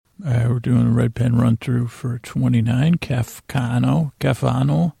We're doing a red pen run through for 29, Cafano.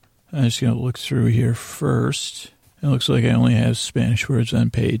 I'm just going to look through here first. It looks like I only have Spanish words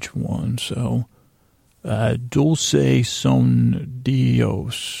on page 1, so dulce son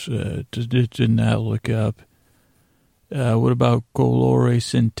Dios, did not look up. What about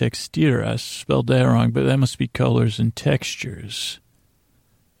colores and texturas? Spelled that wrong, but that must be colors and textures.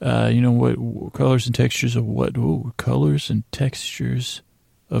 You know what? Colors and textures of what? Ooh, colors and textures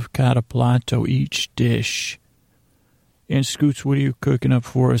of cada plato, each dish. And Scoots, what are you cooking up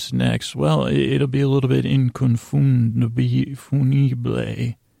for us next? Well, it'll be a little bit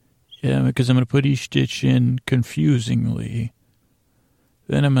inconfundible. Yeah, because I'm going to put each dish in confusingly.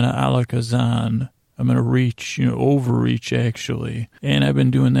 Then I'm going to alakazan. I'm going to overreach, actually. And I've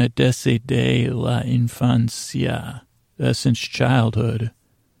been doing that desde la infancia since childhood.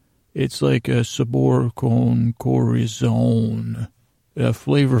 It's like a sabor con corazón, a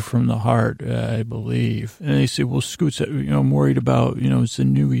flavor from the heart, I believe. And they say, well, Scoots, I'm worried about, it's the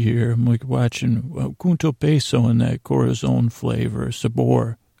new year. I'm like watching Punto Peso in that corazón flavor,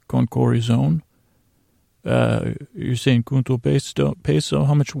 sabor con corazón. You're saying Punto Peso,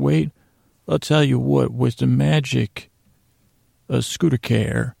 how much weight? I'll tell you what, with the magic Scooter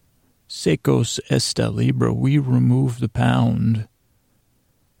Care, Secos Esta Libra, we remove the pound.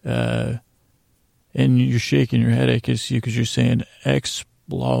 And you're shaking your head because you're saying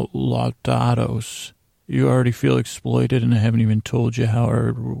explotados. You already feel exploited, and I haven't even told you how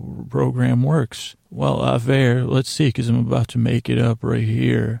our program works. Well, a ver, let's see, because I'm about to make it up right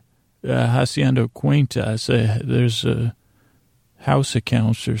here. Haciendo cuentas, there's house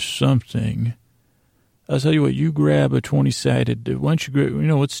accounts or something. I'll tell you what, you grab a 20-sided, why don't you grab,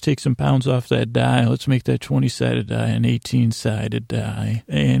 let's take some pounds off that die. Let's make that 20-sided die an 18-sided die.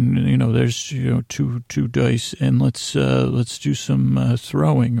 And, there's, two dice. And let's do some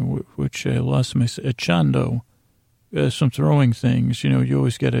throwing, which I lost my, echando, some throwing things. You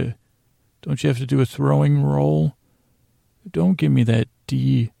always got to, don't you have to do a throwing roll? Don't give me that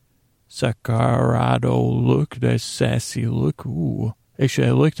desacarado look, that sassy look. Ooh. Actually,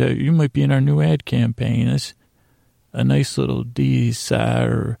 I looked at you might be in our new ad campaign. It's a nice little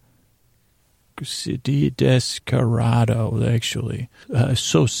descarado, actually.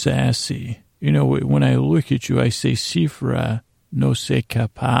 So sassy. When I look at you, I say, cifra no se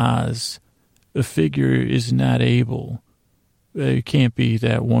capaz. The figure is not able. It can't be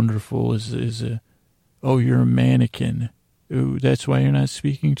that wonderful as a, oh, you're a mannequin. Ooh, that's why you're not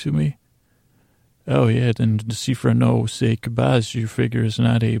speaking to me? Oh, yeah, then the cifra no se capaz, your figure is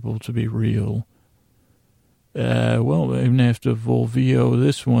not able to be real. Well, I'm going to have to Volvio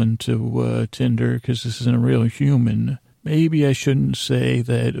this one to Tinder because this isn't a real human. Maybe I shouldn't say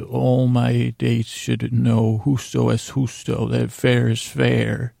that all my dates should know justo es justo, that fair is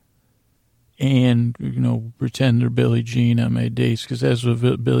fair. And, pretend they're Billie Jean on my dates because that's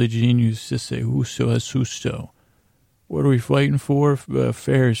what Billie Jean used to say, justo es justo. What are we fighting for?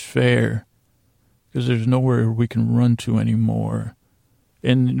 Fair is fair. Because there's nowhere we can run to anymore.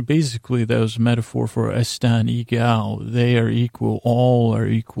 And basically that was a metaphor for están igual. They are equal. All are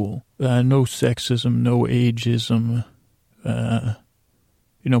equal. No sexism, no ageism. Puedo,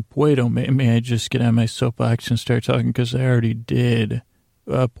 may I just get on my soapbox and start talking? Because I already did.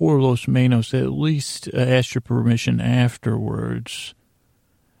 Por los menos, at least ask your permission afterwards.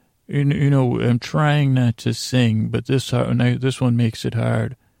 I'm trying not to sing, but this one makes it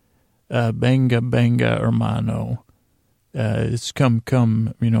hard. Benga, hermano. It's come,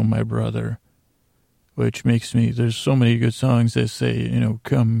 my brother. Which makes me, there's so many good songs that say,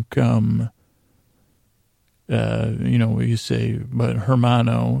 come. You say, but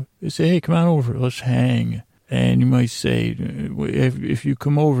hermano, you say, hey, come on over, let's hang. And you might say, if you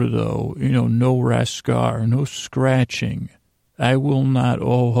come over, though, no rascar, no scratching. I will not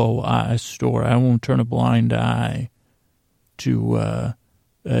astor. I won't turn a blind eye to,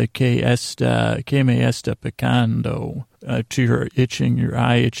 que me está picando, to your itching, your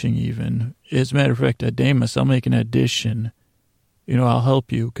eye itching even. As a matter of fact, Adamus, I'll make an addition. I'll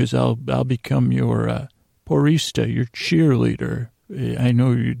help you because I'll become your porrista, your cheerleader. I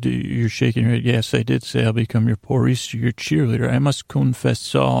know you're shaking your head. Yes, I did say I'll become your porrista, your cheerleader. I must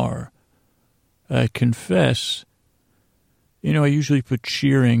confessar. Confess. I usually put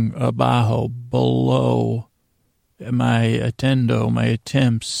cheering abajo, below my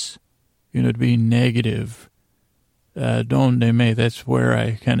attempts, to be negative. Donde me, that's where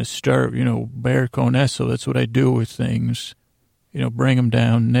I kind of start, ver con eso, that's what I do with things. Bring them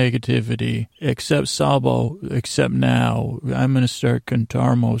down, negativity. Except salvo, except now, I'm going to start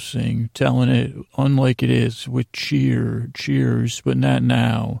cantarmosing, telling it unlike it is with cheers, but not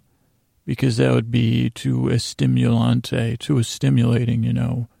now. because that would be too stimulante, too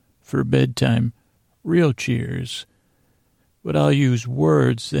stimulating, for bedtime. Real cheers. But I'll use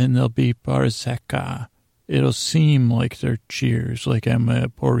words, and they'll be parzeka. It'll seem like they're cheers, like I'm a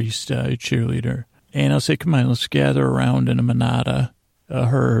porista, a cheerleader. And I'll say, come on, let's gather around in a manada, a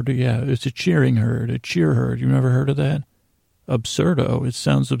herd. Yeah, it's a cheering herd, a cheer herd. You never heard of that? Absurdo. It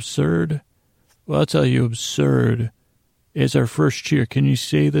sounds absurd. Well, I'll tell you, absurd is our first cheer. Can you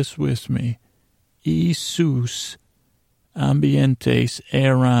say this with me? Isus ambientes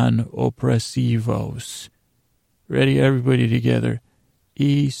eran opresivos. Ready, everybody together.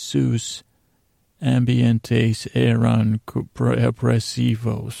 Isus ambientes eran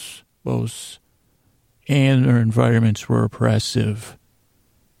opresivos. And their environments were oppressive.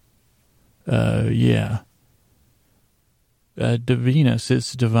 Yeah. Divinus,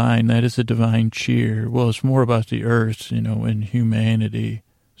 it's divine. That is a divine cheer. Well, it's more about the earth, and humanity.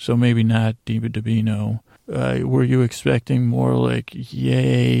 So maybe not divino. Were you expecting more like,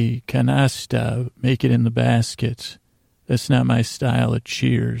 yay, canasta, make it in the basket? That's not my style of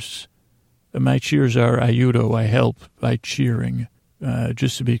cheers. My cheers are ayudo, I help by cheering.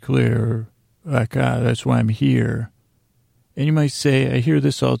 Just to be clear, that's why I'm here. And you might say, I hear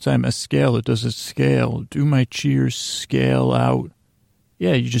this all the time, a scale, it does a scale. Do my cheers scale out?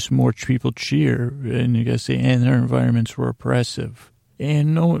 Yeah, you just more people cheer, and you gotta say, and their environments were oppressive.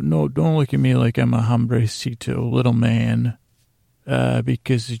 And no, don't look at me like I'm a hombrecito, little man,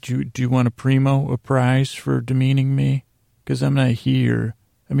 because do you want a prize for demeaning me? Because I'm not here.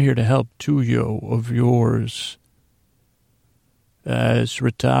 I'm here to help tuyo of yours. It's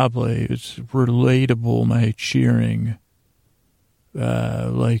retable, it's relatable, my cheering.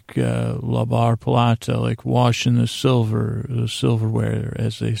 Like lavar plata, like washing the silverware,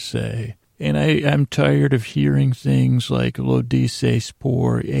 as they say. And I'm tired of hearing things like lo dices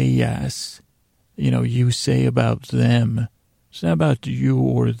por ellas. You say about them. It's not about you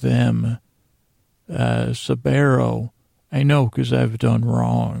or them. Sabero, I know because I've done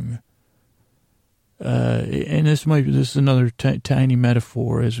wrong. And this is another tiny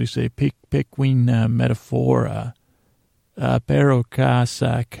metaphor, as we say, pequeña metaphora. Pero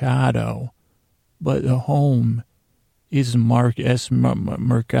casa cado, but the home is mercado,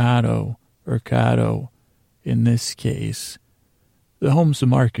 or cado in this case. The home's the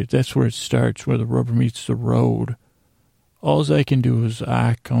market. That's where it starts, where the rubber meets the road. All I can do is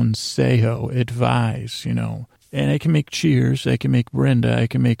aconsejo, advise, And I can make cheers, I can make Brenda, I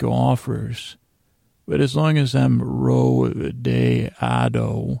can make offers. But as long as I'm rodeado,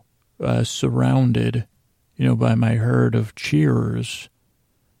 surrounded, by my herd of cheerers,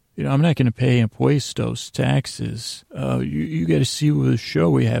 I'm not going to pay impuestos, taxes. You got to see what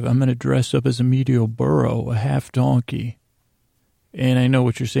show we have. I'm going to dress up as a Medio Burro, a half donkey. And I know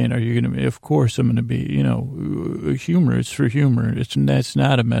what you're saying. Are you going to be? Of course I'm going to be, humor. It's for humor. That's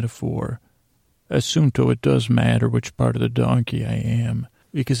not a metaphor. Assunto, it does matter which part of the donkey I am.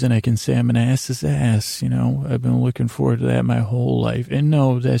 Because then I can say I'm an ass's ass, I've been looking forward to that my whole life. And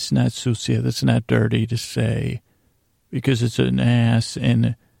no, that's not sucia. That's not dirty to say. Because it's an ass,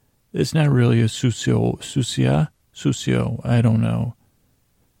 and it's not really a sucio, I don't know.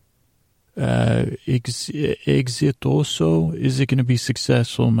 Exitoso, is it going to be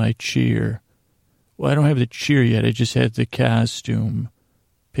successful, my cheer? Well, I don't have the cheer yet. I just had the costume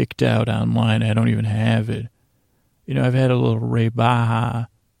picked out online. I don't even have it. I've had a little rebaja,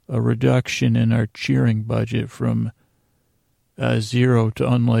 a reduction in our cheering budget from 0 to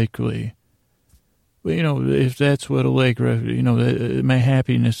unlikely. But, if that's what my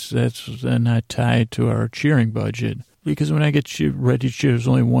happiness, that's not tied to our cheering budget. Because when I get ready to cheer, there's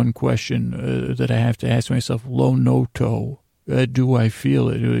only one question that I have to ask myself, lo noto, do I feel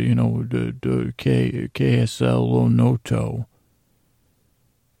it? KSL, lo noto.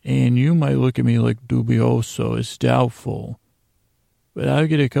 And you might look at me like dubioso, it's doubtful. But I'll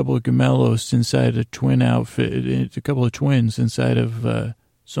get a couple of gemelos inside a twin outfit, a couple of twins inside of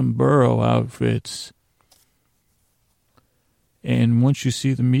some Burro outfits. And once you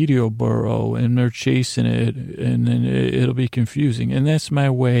see the Medio Burro and they're chasing it, and then it'll be confusing. And that's my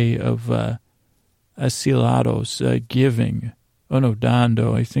way of asilados, giving. Oh, no,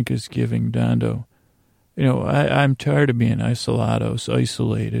 dando, I think it's giving, dando. I'm tired of being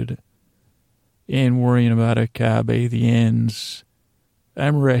isolated, and worrying about Acabe, the ends.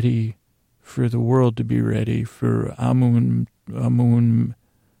 I'm ready for the world to be ready for aumento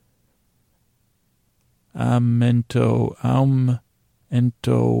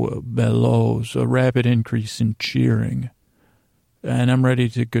bellows, a rapid increase in cheering. And I'm ready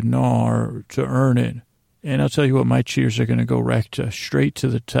to gnar, to earn it. And I'll tell you what, my cheers are going to go straight to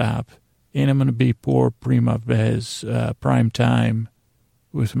the top. And I'm going to be por prima vez, prime time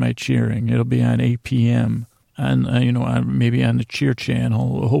with my cheering. It'll be on 8 p.m. on, maybe on the Cheer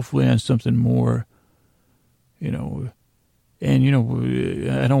channel, hopefully on something more, and,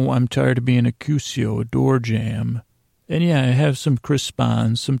 I'm tired of being a Cusio, a door jam. And yeah, I have some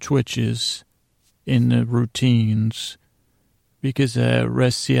crispons, some twitches in the routines because,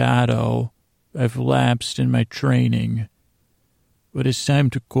 Reciado, I've lapsed in my training. But it's time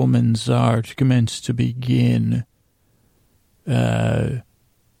to commence to begin.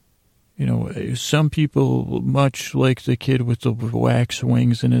 Some people, much like the kid with the wax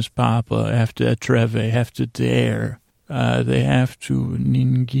wings in his papa, have to dare. They have to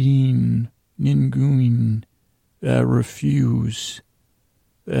refuse,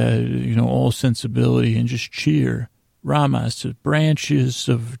 all sensibility and just cheer. Ramas, branches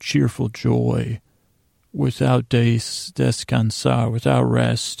of cheerful joy, without descansar, without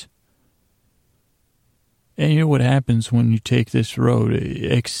rest. And you know what happens when you take this road?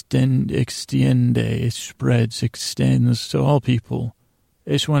 Extiende, it spreads, extends to all people.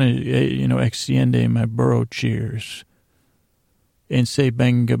 I just want to, extiende my burro cheers. And say,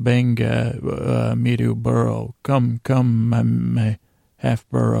 benga, benga, Medio burro. Come, my half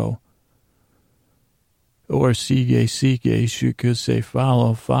burro. Or sigue, you could say,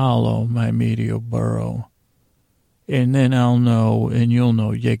 follow, my Medio burro. And then I'll know, and you'll know,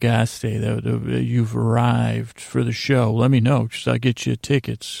 llegaste, that you've arrived for the show. Let me know, because I'll get you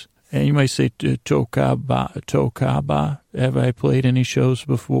tickets. And you might say, Tocaba. Have I played any shows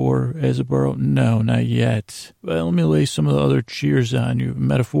before as a burro? No, not yet. But let me lay some of the other cheers on you,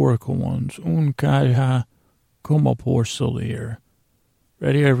 metaphorical ones. Un caja como por salir.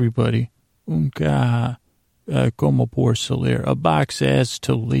 Ready, everybody? Un caja como por salir. A box has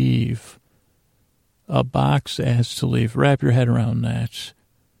to leave. A box has to leave. Wrap your head around that.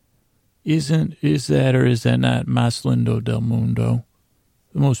 Is that or is that not Más Lindo del Mundo?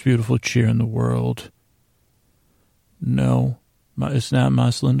 The most beautiful cheer in the world. No, it's not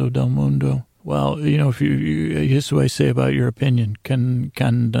Más Lindo del Mundo. Well, if here's what I say about your opinion.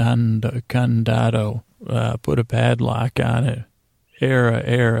 Candado. Put a padlock on it.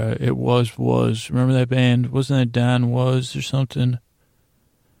 Era. It was. Remember that band? Wasn't that Don Was or something?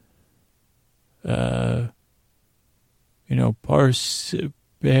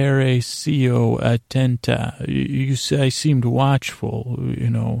 Parecio atenta. You say I seemed watchful,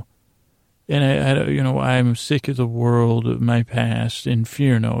 and I'm sick of the world of my past.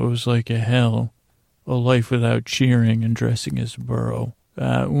 Infierno. It was like a hell, a life without cheering and dressing as burro.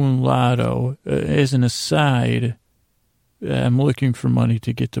 Un lado. As an aside, I'm looking for money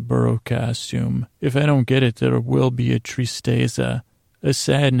to get the burro costume. If I don't get it, there will be a tristeza, a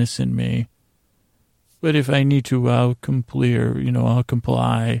sadness in me. But if I need to, I'll comply.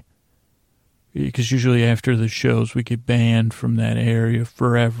 Because usually after the shows, we get banned from that area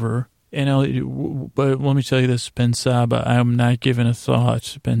forever. But let me tell you this, Pensaba, I'm not giving a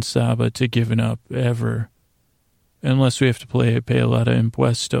thought, Pensaba, to giving up ever. Unless we have to pay a lot of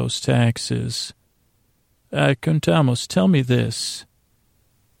impuestos, taxes. Contamos, tell me this.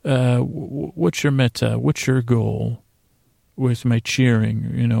 What's your meta? What's your goal? With my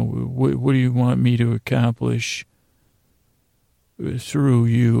cheering, what do you want me to accomplish through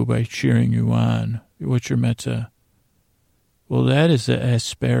you by cheering you on? What's your meta? Well, that is the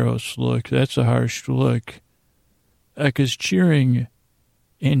asperos look. That's a harsh look. Because cheering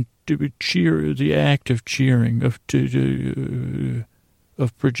and to cheer, the act of cheering, of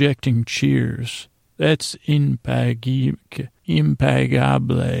projecting cheers, that's impagable,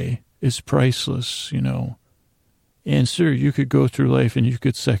 is priceless, And, sir, you could go through life and you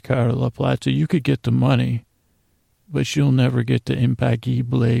could sacar la plata. You could get the money, but you'll never get the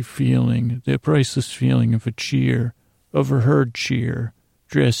impagible feeling, the priceless feeling of a cheer, of a herd cheer,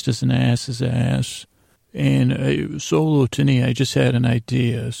 dressed as an ass's ass. And solo tenia, I just had an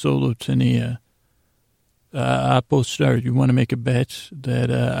idea. Solo tenia. Apostar, you want to make a bet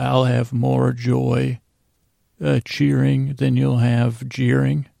that I'll have more joy cheering than you'll have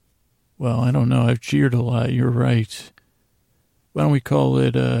jeering? Well, I don't know. I've cheered a lot. You're right. Why don't we call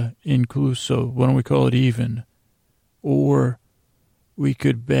it incluso? Why don't we call it even? Or we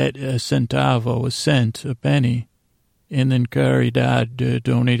could bet a centavo, a cent, a penny, and then caridad,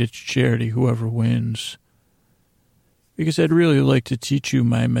 donate it to charity, whoever wins. Because I'd really like to teach you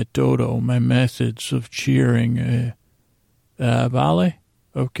my metodo, my methods of cheering. Vale?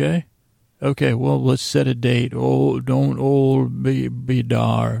 Okay. Okay, well, let's set a date. Oh, don't all be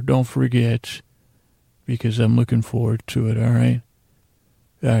dar. Don't forget, because I'm looking forward to it, all right?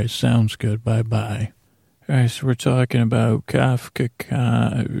 All right, sounds good. Bye-bye. All right, so we're talking about Kafka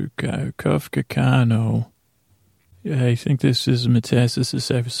Kano. Yeah, I think this is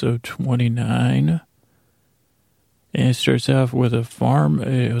Metastasnooze episode 29. And it starts off with a farm.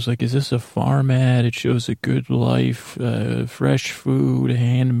 I was like, is this a farm ad? It shows a good life, fresh food,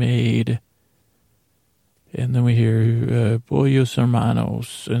 handmade. And then we hear Pollos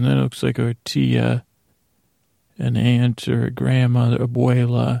Hermanos. And then it looks like a tia, an aunt or a grandmother,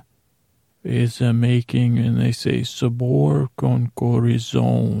 abuela, is making, and they say, sabor con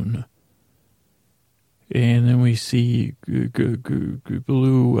corazón. And then we see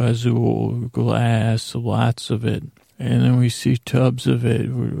blue, azul, glass, lots of it. And then we see tubs of it,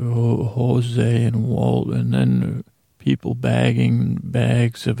 Jose and Walt, and then people bagging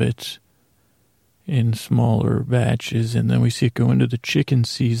bags of it in smaller batches. And then we see it go into the chicken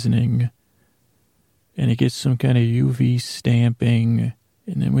seasoning, and it gets some kind of UV stamping.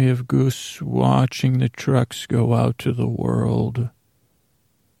 And then we have Goose watching the trucks go out to the world.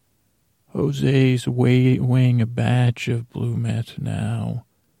 Jose's weighing a batch of blue meth now.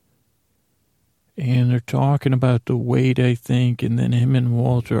 And they're talking about the weight, I think, and then him and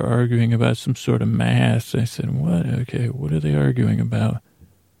Walt are arguing about some sort of math. I said, what? Okay, what are they arguing about?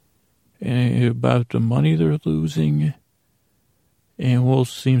 And about the money they're losing? And Walt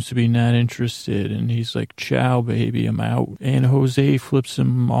seems to be not interested, and he's like, ciao, baby, I'm out. And Jose flips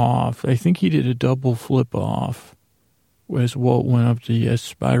him off. I think he did a double flip off as Walt went up the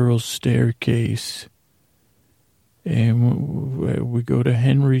spiral staircase. And we go to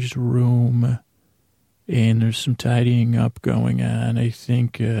Henry's room, and there's some tidying up going on. I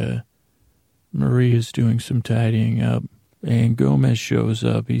think Maria's doing some tidying up. And Gomez shows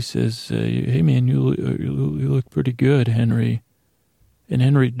up. He says, hey, man, you look pretty good, Henry. And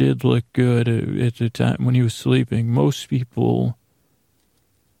Henry did look good at the time when he was sleeping. Most people,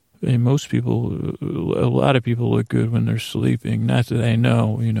 a lot of people look good when they're sleeping. Not that I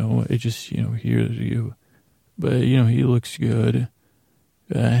know, I just, hear you. But, he looks good.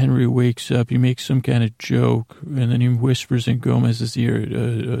 Henry wakes up. He makes some kind of joke, and then he whispers in Gomez's ear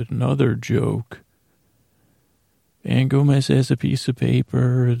another joke. And Gomez has a piece of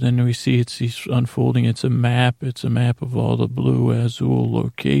paper. Then we see he's unfolding. It's a map. It's a map of all the blue azul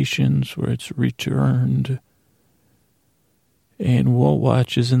locations where it's returned. And Walt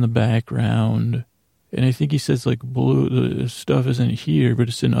watches in the background. And I think he says, like, blue, the stuff isn't here, but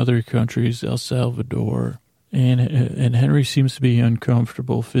it's in other countries, El Salvador. And Henry seems to be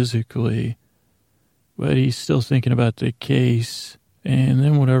uncomfortable physically. But he's still thinking about the case. And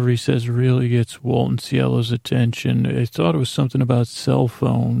then whatever he says really gets Walt and Cielo's attention. I thought it was something about cell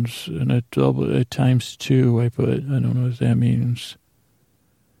phones, and at times two, I don't know what that means.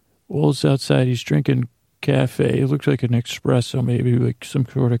 Walt's outside, he's drinking cafe. It looks like an espresso, maybe like some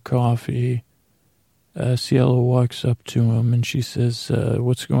sort of coffee. Cielo walks up to him, and she says,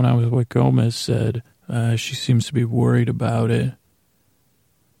 what's going on with what Gomez said? She seems to be worried about it.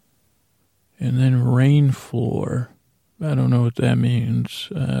 And then rain floor. I don't know what that means.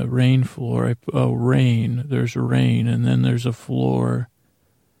 Rain floor. Rain. There's rain, and then there's a floor.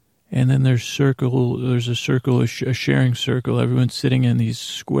 And then there's circle. There's a circle, a sharing circle. Everyone's sitting in these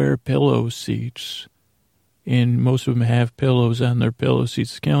square pillow seats. And most of them have pillows on their pillow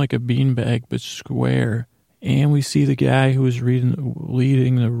seats. It's kind of like a beanbag, but square. And we see the guy who was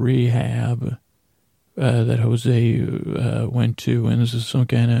leading the rehab that Jose went to. And this is some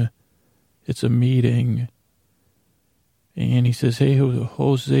kind of, it's a meeting. And he says, hey,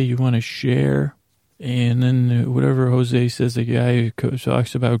 Jose, you want to share? And then whatever Jose says, the guy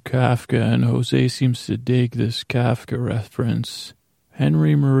talks about Kafka, and Jose seems to dig this Kafka reference.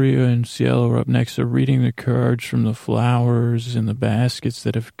 Henry, Maria, and Cielo are up next. They're reading the cards from the flowers and the baskets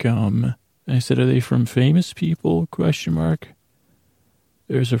that have come. And I said, are they from famous people? ?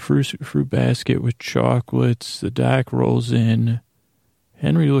 There's a fruit basket with chocolates. The doc rolls in.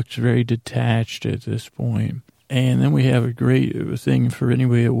 Henry looks very detached at this point. And then we have a great thing for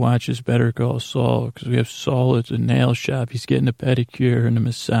anybody that watches Better Call Saul, because we have Saul at the nail shop. He's getting a pedicure and a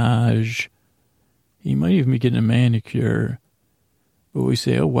massage. He might even be getting a manicure. But we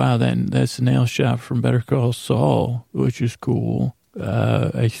say, oh, wow, that's the nail shop from Better Call Saul, which is cool,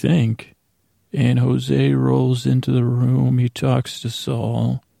 I think. And Jose rolls into the room. He talks to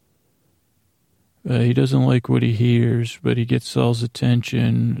Saul. He doesn't like what he hears, but he gets Saul's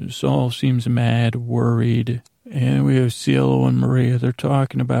attention. Saul seems mad, worried. And we have Cielo and Maria. They're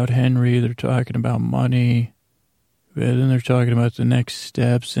talking about Henry. They're talking about money. And then they're talking about the next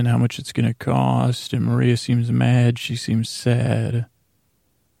steps and how much it's going to cost. And Maria seems mad. She seems sad.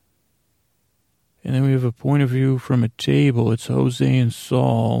 And then we have a point of view from a table. It's Jose and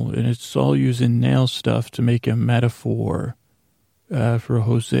Saul, and it's Saul using nail stuff to make a metaphor for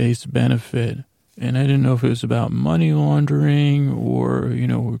Jose's benefit. And I didn't know if it was about money laundering or,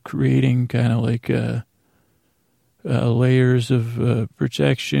 creating kind of like layers of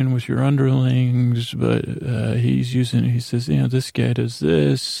protection with your underlings. But he says, this guy does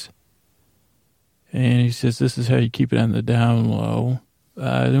this. And he says, this is how you keep it on the down low.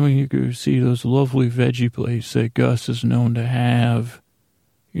 Then we can see those lovely veggie plates that Gus is known to have,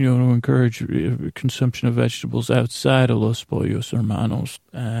 to encourage consumption of vegetables outside of Los Pollos Hermanos.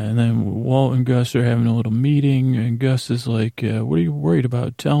 And then Walt and Gus are having a little meeting, and Gus is like, what are you worried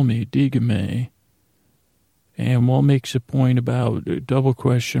about? Tell me, dígame. And Walt makes a point about double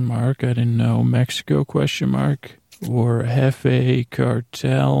question mark, I didn't know, Mexico question mark, or Jefe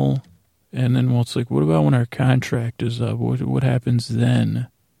cartel. And then Walt's like, what about when our contract is up? What happens then?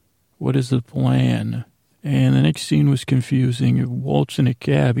 What is the plan? And the next scene was confusing. Walt's in a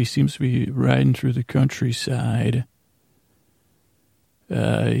cab. He seems to be riding through the countryside.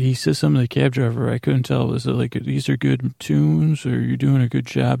 He says something to the cab driver. I couldn't tell. Was it like, these are good tunes, or you're doing a good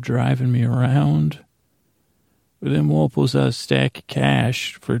job driving me around? But then Walt pulls out a stack of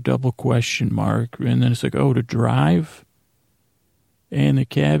cash for a double question mark. And then it's like, to drive? And the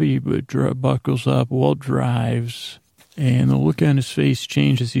cabbie buckles up. Walt drives. And the look on his face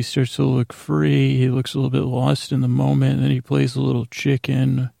changes. He starts to look free. He looks a little bit lost in the moment. And then he plays a little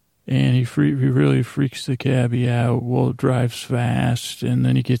chicken. And he really freaks the cabbie out. Walt drives fast. And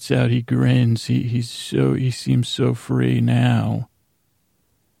then he gets out. He grins. He seems so free now.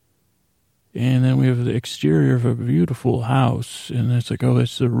 And then we have the exterior of a beautiful house. And it's like,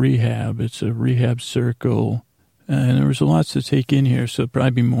 it's the rehab. It's a rehab circle. And there was lots to take in here, so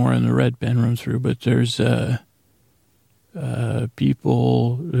probably be more in the red pen run through. But there's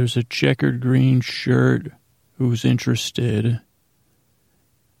people. There's a checkered green shirt who's interested.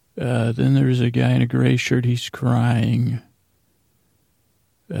 Then there's a guy in a gray shirt. He's crying.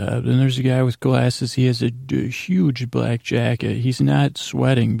 Then there's a guy with glasses. He has a huge black jacket. He's not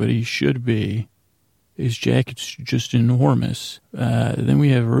sweating, but he should be. His jacket's just enormous. Then we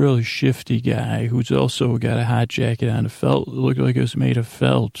have a really shifty guy who's also got a hot jacket on. It looked like it was made of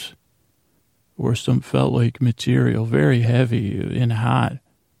felt or some felt-like material. Very heavy and hot.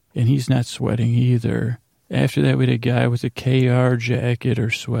 And he's not sweating either. After that, we had a guy with a KR jacket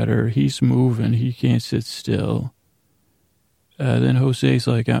or sweater. He's moving. He can't sit still. Then Jose's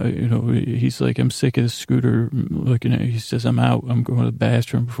like, he's like, I'm sick of the Scooter looking at. He says, I'm out. I'm going to the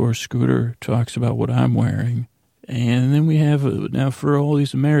bathroom before Scooter talks about what I'm wearing. And then we have, now for all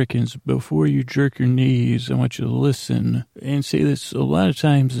these Americans, before you jerk your knees, I want you to listen and say this. A lot of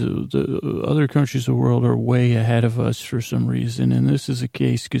times the other countries of the world are way ahead of us for some reason. And this is a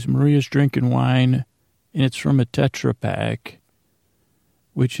case because Maria's drinking wine and it's from a Tetra Pak,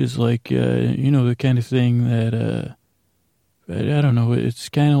 which is like, the kind of thing that, I don't know, it's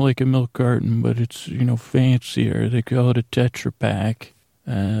kind of like a milk carton, but it's, fancier. They call it a Tetra Pak.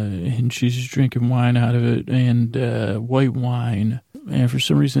 And she's drinking wine out of it, and white wine. And for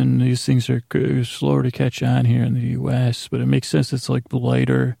some reason, these things are slower to catch on here in the U.S., but it makes sense. It's like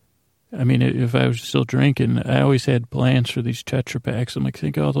lighter. I mean, if I was still drinking, I always had plans for these Tetra Paks. I'm like,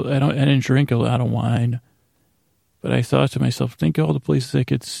 I didn't drink a lot of wine. But I thought to myself, think of all the places I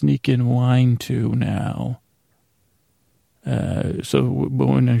could sneak in wine to now. But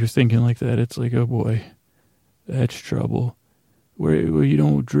when you're thinking like that, it's like, oh boy, that's trouble. Where you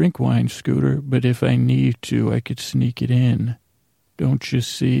don't drink wine, Scooter, but if I need to, I could sneak it in. Don't you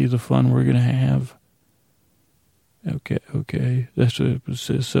see the fun we're going to have? Okay. That's what it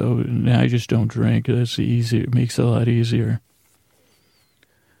says. So now I just don't drink. That's easier. It makes it a lot easier.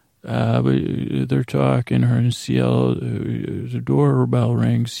 But they're talking, her and Cielo, the doorbell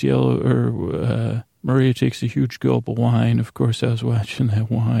rings. Maria takes a huge gulp of wine. Of course, I was watching that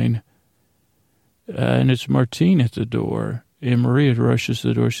wine. And it's Martine at the door. And Maria rushes to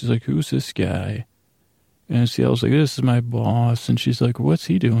the door. She's like, who's this guy? And Cielo's like, this is my boss. And she's like, what's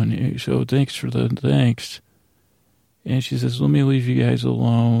he doing here? So thanks. And she says, let me leave you guys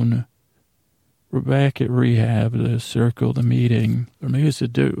alone. We're back at rehab, the circle, the meeting. Or maybe it's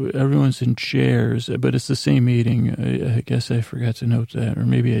everyone's in chairs, but it's the same meeting. I guess I forgot to note that, or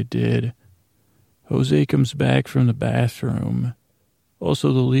maybe I did. Jose comes back from the bathroom.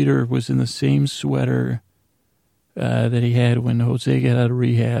 Also, the leader was in the same sweater that he had when Jose got out of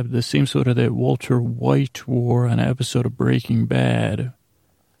rehab, the same sweater that Walter White wore on an episode of Breaking Bad.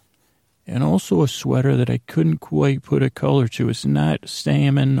 And also a sweater that I couldn't quite put a color to. It's not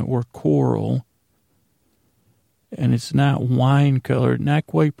salmon or coral. And it's not wine colored, not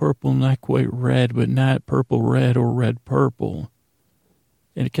quite purple, not quite red, but not purple red or red purple.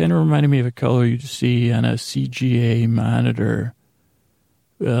 And it kind of reminded me of a color you'd see on a CGA monitor.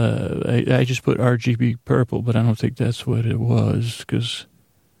 I just put RGB purple, but I don't think that's what it was, because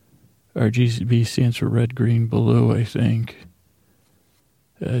RGB stands for red, green, blue, I think.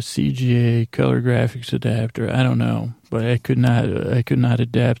 CGA color graphics adapter. I don't know, but I could not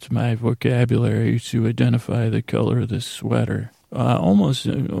adapt my vocabulary to identify the color of this sweater. Almost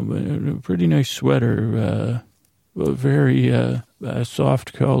a pretty nice sweater, a very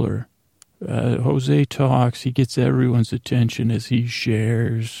soft color. Jose talks. He gets everyone's attention as he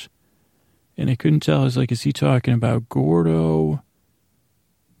shares, and I couldn't tell. I was like, is he talking about Gordo?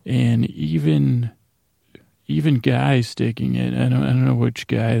 And even guys taking it. I don't know which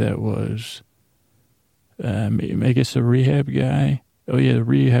guy that was. I guess a rehab guy. Oh yeah, the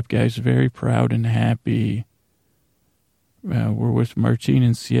rehab guy's very proud and happy. We're with Martine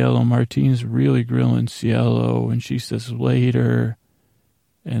and Cielo. Martine's really grilling Cielo, and she says later.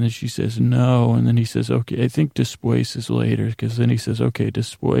 And then she says no, and then he says, okay, I think después is later, because then he says, okay,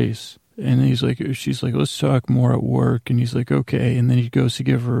 después. And he's like, she's like, let's talk more at work. And he's like, okay. And then he goes to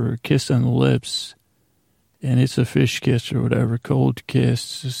give her a kiss on the lips. And it's a fish kiss or whatever, cold kiss.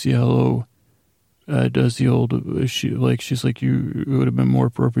 Cielo does the old, she's like, it would have been more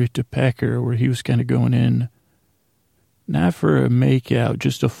appropriate to peck her, where he was kind of going in, not for a make-out,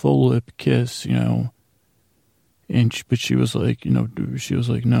 just a full lip kiss, you know. But she was like, no.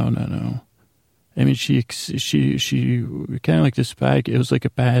 I mean, she kind of like this spike. It was like a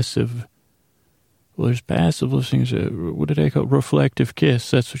passive. Well, there's passive listening. What did I call it? Reflective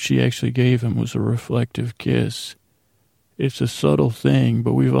kiss? That's what she actually gave him, was a reflective kiss. It's a subtle thing,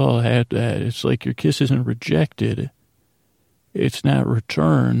 but we've all had that. It's like your kiss isn't rejected. It's not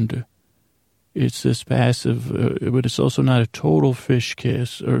returned. It's this passive, but it's also not a total fish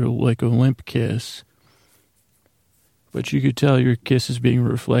kiss or like a limp kiss. But you could tell your kiss is being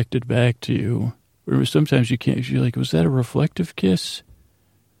reflected back to you. Or sometimes you can't, you're like, was that a reflective kiss?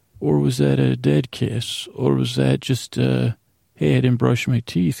 Or was that a dead kiss? Or was that just a, hey, I didn't brush my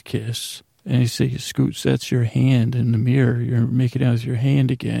teeth kiss? And I say, Scoots, that's your hand in the mirror. You're making out with your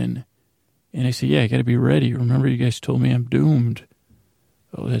hand again. And I say, yeah, I got to be ready. Remember, you guys told me I'm doomed.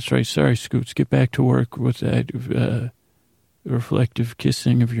 Oh, that's right. Sorry, Scoots. Get back to work with that reflective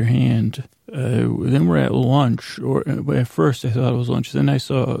kissing of your hand. Then we're at lunch, or at first I thought it was lunch. Then I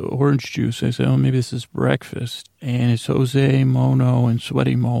saw orange juice. I said, oh, maybe this is breakfast. And it's Jose, Mono, and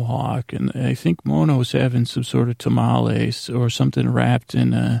Sweaty Mohawk. And I think Mono's having some sort of tamales or something wrapped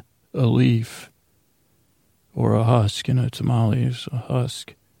in a leaf or a husk. You know, tamales, a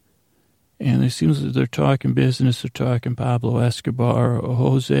husk. And it seems that they're talking business. They're talking Pablo Escobar.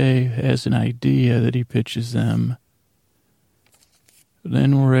 Jose has an idea that he pitches them.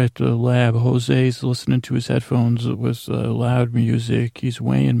 Then we're at the lab. Jose's listening to his headphones with loud music. He's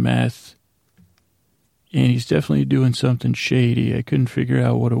weighing meth. And he's definitely doing something shady. I couldn't figure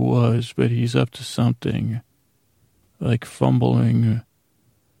out what it was, but he's up to something. Like fumbling.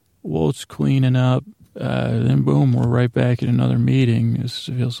 Walt's cleaning up. Then boom, we're right back at another meeting. This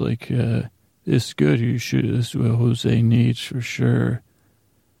feels like this is good. This is what Jose needs for sure.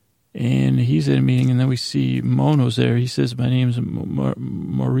 And he's at a meeting, and then we see Mono's there. He says, my name's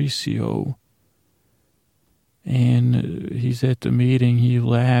Mauricio. And he's at the meeting. He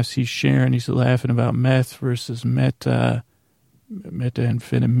laughs. He's sharing. He's laughing about meth versus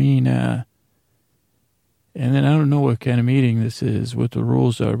methamphetamine. And then I don't know what kind of meeting this is, what the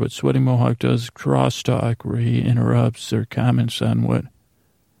rules are, but Sweaty Mohawk does crosstalk where he interrupts or comments on what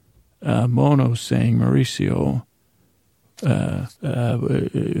Mono's saying, Mauricio. I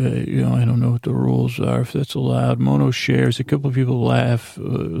don't know what the rules are, if that's allowed. Mono shares. A couple of people laugh.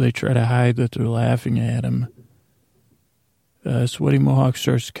 They try to hide that they're laughing at him. Sweaty Mohawk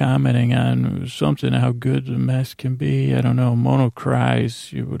starts commenting on something, how good the mess can be. I don't know. Mono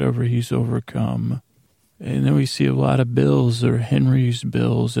cries, whatever he's overcome. And then we see a lot of bills, or Henry's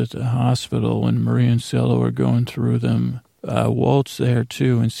bills at the hospital, and Maria and Cielo are going through them. Walt's there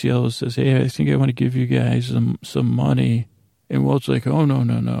too, and Cielo says, hey, I think I want to give you guys some money. And Walt's like, oh,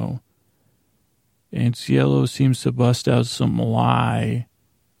 no. And Cielo seems to bust out some lie.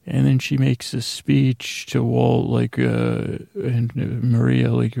 And then she makes a speech to Walt, like, and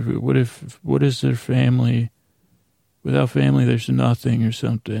Maria, like, what is their family? Without family, there's nothing or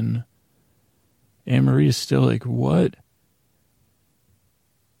something. And Maria's still like, what?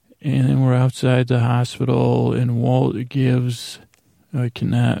 And then we're outside the hospital, and Walt gives,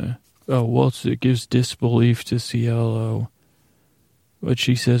 Walt gives disbelief to Cielo. But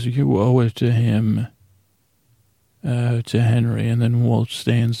she says, you owe it to him. to Henry, and then Walt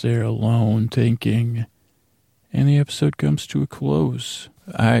stands there alone thinking, and the episode comes to a close.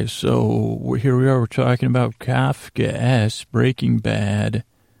 All right, so here we are. We're talking about Kafka Breaking Bad,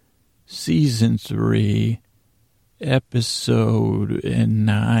 Season 3, Episode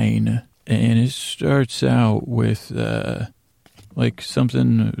 9. And it starts out with like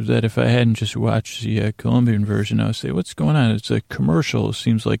something that if I hadn't just watched the Colombian version, I would say, what's going on? It's a commercial. It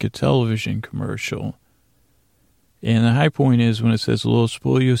seems like a television commercial. And the high point is when it says Los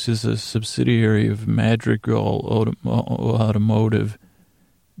Pollos is a subsidiary of Madrigal Automotive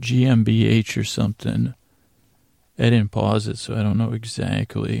GmbH or something. I didn't pause it, so I don't know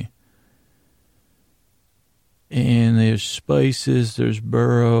exactly. And there's spices, there's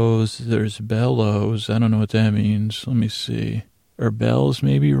burros, there's bellows. I don't know what that means. Let me see. Are bells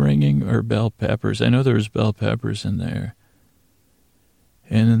maybe ringing or bell peppers? I know there was bell peppers in there.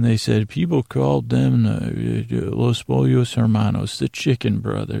 And then they said people called them Los Pollos Hermanos, the chicken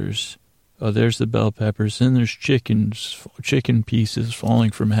brothers. Oh, there's the bell peppers. Then there's chicken pieces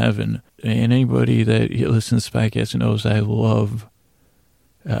falling from heaven. And anybody that listens to this podcast knows I love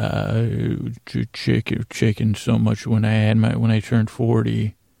chicken so much. When I turned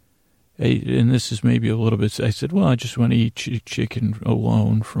 40, and this is maybe a little bit, I said, well, I just want to eat chicken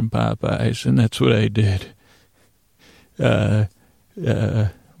alone from Popeyes, and that's what I did.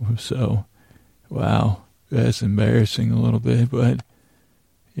 So, wow, that's embarrassing a little bit, but,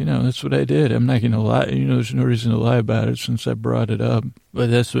 that's what I did. I'm not going to lie. There's no reason to lie about it since I brought it up,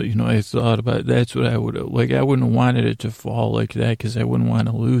 but that's what, I thought about. That's what I would have, I wouldn't have wanted it to fall like that because I wouldn't want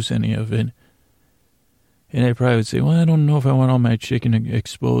to lose any of it. And I probably would say, well, I don't know if I want all my chicken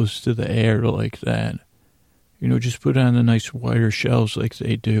exposed to the air like that. Just put it on the nice wire shelves like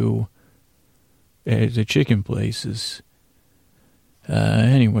they do at the chicken places.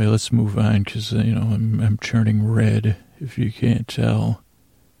 Anyway, let's move on because, I'm turning red, if you can't tell.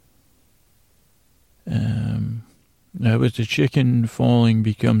 But the chicken falling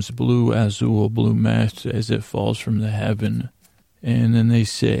becomes blue meth as it falls from the heaven. And then they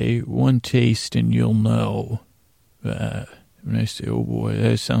say, one taste and you'll know. And I say, oh boy,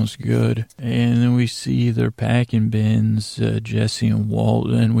 that sounds good. And then we see their packing bins, Jesse and Walt,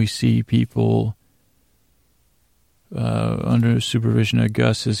 and we see people under the supervision of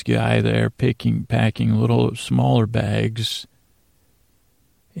Gus's guy there packing little smaller bags.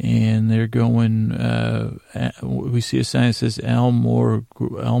 And they're going, we see a sign that says Elmo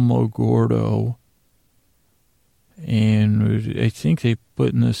Gordo. And I think they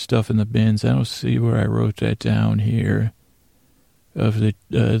put the stuff in the bins. I don't see where I wrote that down here. Of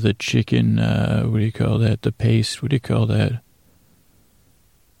the chicken, what do you call that? The paste, what do you call that?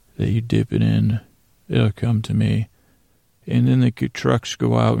 That you dip it in. It'll come to me. And then the trucks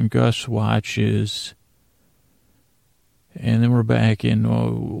go out and Gus watches. And then we're back in,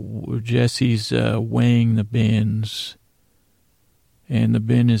 Jesse's weighing the bins. And the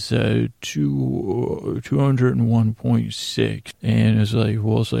bin is 201.6. And it's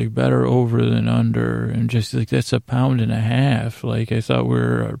like, better over than under. And Jesse's like, that's 1.5 pounds. Like, I thought we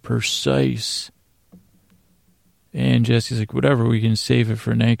were precise. And Jesse's like, whatever, we can save it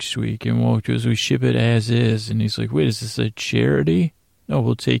for next week. And Walt goes, we ship it as is. And he's like, wait, is this a charity? No,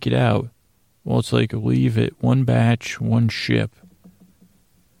 we'll take it out. Walt's like, leave it. One batch, one ship.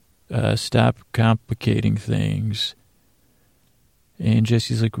 Stop complicating things. And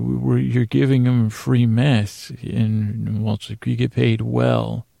Jesse's like, you're giving him free meth. And Walt's like, you get paid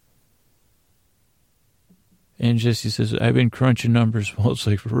well. And Jesse says, I've been crunching numbers. Walt's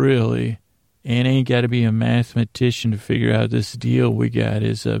like, really? And ain't got to be a mathematician to figure out this deal we got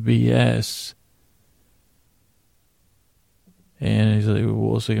is a BS. And he's like,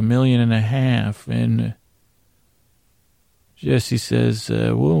 well, it's like $1.5 million. And Jesse says,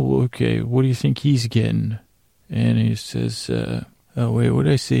 well, okay, what do you think he's getting? And he says, oh, wait, what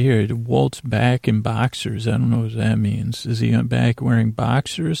did I say here? Walt's back in boxers. I don't know what that means. Is he back wearing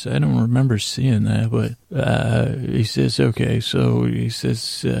boxers? I don't remember seeing that, but he says, okay, so he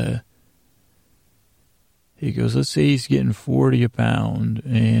says, he goes, let's say he's getting 40 a pound,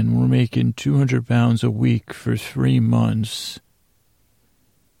 and we're making 200 pounds a week for 3 months.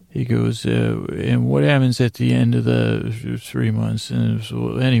 He goes, and what happens at the end of the 3 months? And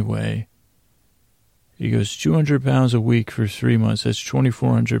so, anyway, he goes, 200 pounds a week for 3 months. That's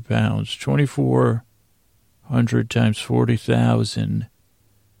 2,400 pounds. 2,400 times 40,000.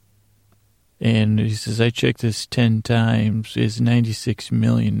 And he says, I checked this 10 times. Is $96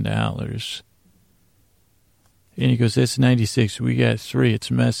 million. And he goes, that's 96. We got 3. It's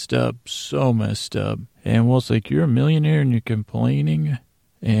messed up. So messed up. And Walt's like, you're a millionaire and you're complaining?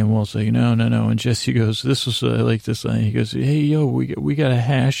 And Walt's like, no. And Jesse goes, this was like this line. He goes, hey, yo, we got to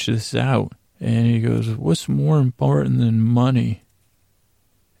hash this out. And he goes, what's more important than money?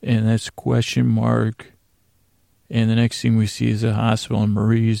 And that's question mark. And the next thing we see is a hospital, and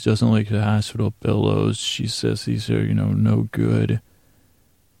Maurice doesn't like the hospital pillows. She says these are, no good.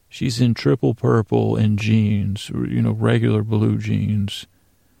 She's in triple purple and jeans, regular blue jeans.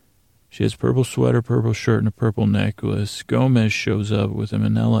 She has purple sweater, purple shirt, and a purple necklace. Gomez shows up with a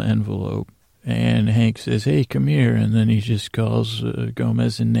manila envelope. And Hank says, hey, come here. And then he just calls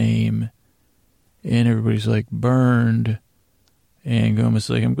Gomez a name. And everybody's like, burned. And Gomez is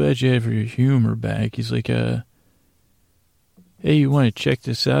like, I'm glad you have your humor back. He's like, hey, you want to check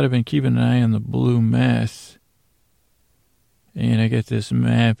this out? I've been keeping an eye on the blue meth. And I got this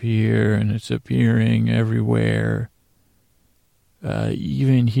map here, and it's appearing everywhere.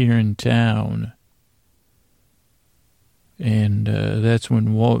 Even here in town. And that's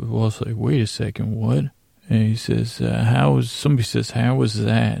when Walt's like, wait a second, what? And he says, somebody says, how was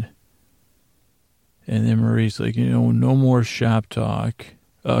that? And then Marie's like, no more shop talk.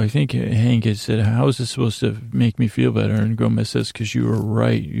 Oh, I think Hank had said, how is this supposed to make me feel better? And Gomez says, because you were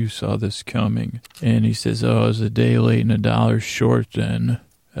right. You saw this coming. And he says, I was a day late and $1 short then,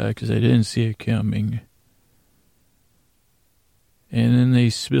 because I didn't see it coming. And then they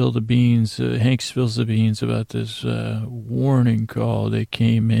spill the beans. Hank spills the beans about this warning call that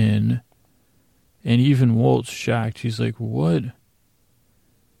came in. And even Walt's shocked. He's like, what?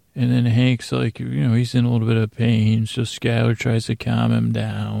 And then Hank's like, he's in a little bit of pain. So Skylar tries to calm him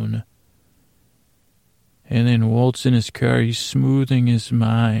down. And then Walt's in his car. He's smoothing his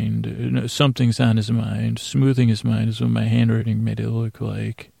mind. Something's on his mind. Smoothing his mind is what my handwriting made it look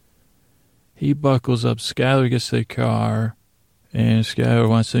like. He buckles up. Skylar gets to the car. And Skylar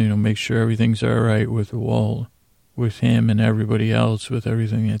wants to, make sure everything's all right with Walt, with him and everybody else, with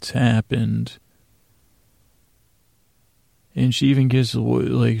everything that's happened. And she even gives,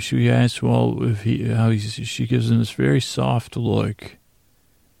 she asks Walt she gives him this very soft look.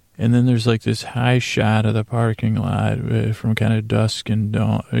 And then there's this high shot of the parking lot from kind of dusk and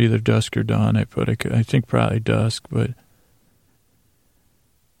dawn, either dusk or dawn. I think probably dusk, but.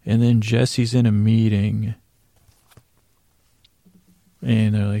 And then Jesse's in a meeting.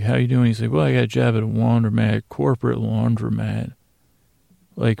 And they're like, how you doing? He's like, well, I got a job at a laundromat, corporate laundromat.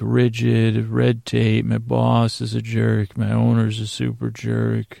 Rigid, red tape. My boss is a jerk. My owner's a super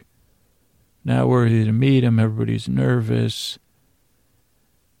jerk. Not worthy to meet him. Everybody's nervous.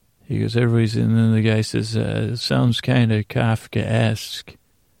 He goes, everybody's, and then the guy says, it sounds kind of Kafkaesque.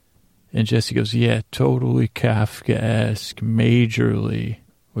 And Jesse goes, yeah, totally Kafkaesque, majorly.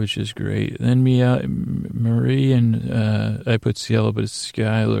 Which is great. Then Marie and I put Cielo, but it's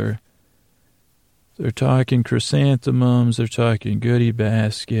Skylar. They're talking chrysanthemums. They're talking goodie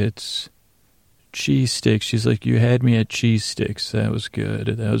baskets, cheese sticks. She's like, you had me at cheese sticks. That was good.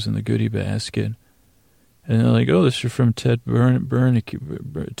 That was in the goodie basket. And they're like, oh, this is from Ted Bernanke.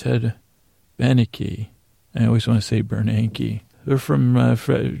 I always want to say Bernanke. They're from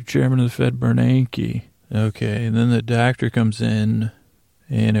Chairman of the Fed Bernanke. Okay, and then the doctor comes in.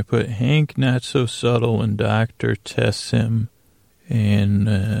 And I put Hank not so subtle when doctor tests him. And,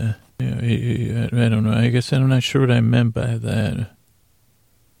 I don't know. I guess I'm not sure what I meant by that.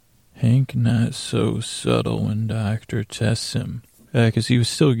 Hank not so subtle when doctor tests him. Because he was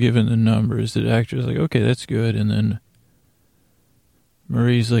still given the numbers. The doctor's like, okay, that's good. And then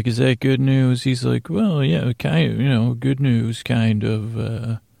Marie's like, is that good news? He's like, well, yeah, kind of, good news, kind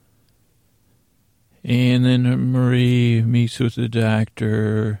of. And then Marie meets with the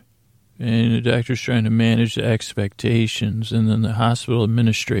doctor, and the doctor's trying to manage the expectations, and then the hospital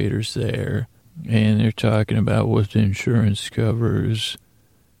administrator's there, and they're talking about what the insurance covers.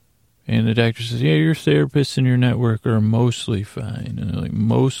 And the doctor says, yeah, your therapist and your network are mostly fine. And they're like,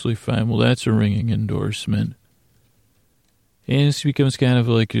 mostly fine? Well, that's a ringing endorsement. And this becomes kind of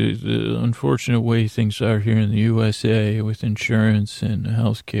like the unfortunate way things are here in the USA with insurance and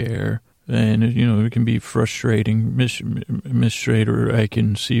health care. And, it can be frustrating. Miss Schrader, I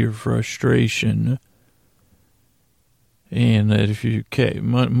can see your frustration. And that if you,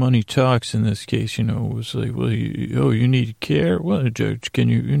 money talks in this case, it was like, well, you need care? Well, Judge, can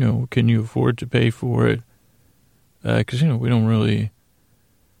you afford to pay for it? Because, we don't really,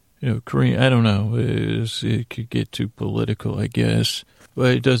 Korean, I don't know. It could get too political, I guess.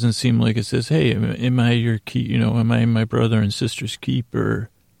 But it doesn't seem like it says, hey, am I your key, am I my brother and sister's keeper?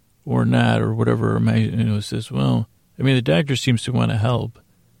 Or not, or whatever. It says, well, the doctor seems to want to help.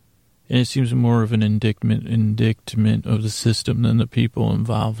 And it seems more of an indictment of the system than the people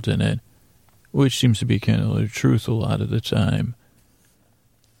involved in it, which seems to be kind of the truth a lot of the time.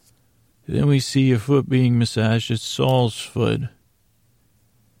 Then we see a foot being massaged. It's Saul's foot.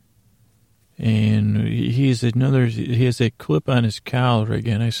 And he has a clip on his collar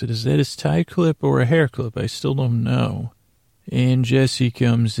again. I said, is that his tie clip or a hair clip? I still don't know. And Jesse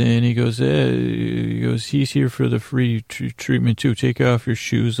comes in. He goes, he's here for the free treatment too. Take off your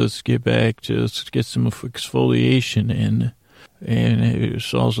shoes. Let's get some exfoliation in. And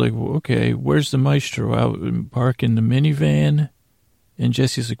Saul's like, well, okay, where's the maestro? Out parking the minivan? And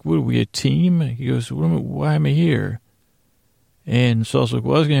Jesse's like, what, are we a team? He goes, why am I here? And Saul's like,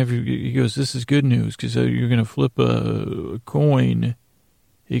 well, I was going to have you. He goes, this is good news because you're going to flip a coin.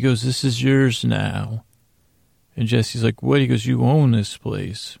 He goes, this is yours now. And Jesse's like, what? He goes, you own this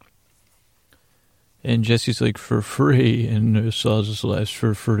place. And Jesse's like, for free. And Saul just laughs,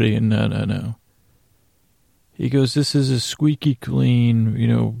 for free. And no. He goes, this is a squeaky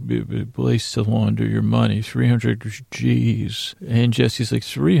clean, place to launder your money, 300 G's. And Jesse's like,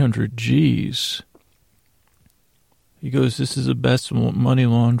 300 G's? He goes, this is the best money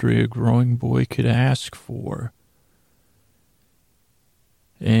laundry a growing boy could ask for.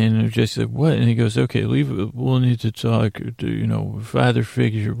 And Jesse's like, what? And he goes, okay, leave it. We'll need to talk to, father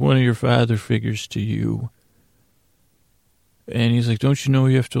figure, one of your father figures to you. And he's like, don't you know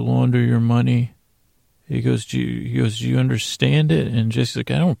you have to launder your money? He goes, do you understand it? And Jesse's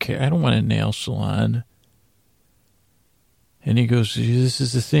like, I don't care. I don't want a nail salon. And he goes, this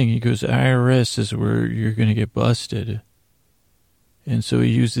is the thing. He goes, IRS is where you're going to get busted. And so he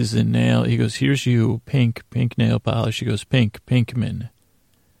uses a nail. He goes, here's you, pink nail polish. He goes, Pinkman.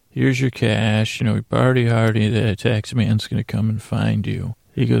 Here's your cash. Party hardy, the tax man's going to come and find you.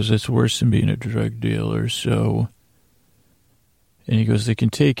 He goes, that's worse than being a drug dealer, so... And he goes, they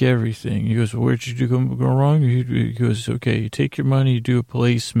can take everything. He goes, where'd you go wrong? He goes, okay, you take your money, you do a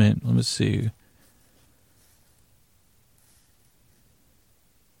placement. Let me see.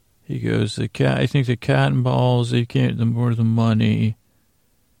 He goes, I think the cotton balls, they can't, the more the money.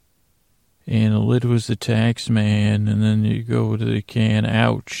 And the lid was the tax man. And then you go to the can,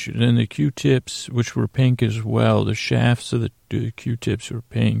 ouch. And then the Q-tips, which were pink as well. The shafts of the Q-tips were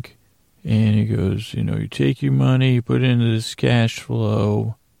pink. And he goes, you take your money, you put it into this cash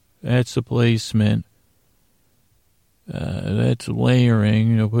flow. That's the placement. That's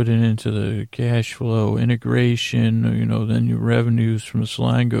layering, put it into the cash flow integration, then your revenues from the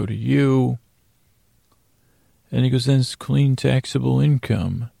salon go to you. And he goes, then it's clean taxable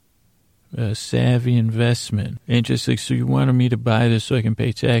income, savvy investment. And just like, so you wanted me to buy this so I can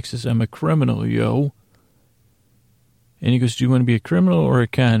pay taxes? I'm a criminal, yo. And he goes, do you want to be a criminal or a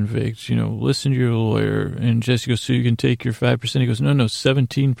convict? Listen to your lawyer. And Jesse goes, so you can take your 5%? He goes, no,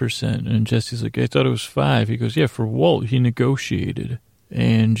 17%. And Jesse's like, I thought it was 5. He goes, yeah, for Walt, he negotiated.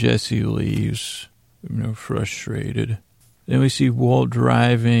 And Jesse leaves, frustrated. Then we see Walt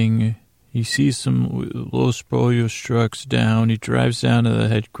driving. He sees some Los Pollos trucks down. He drives down to the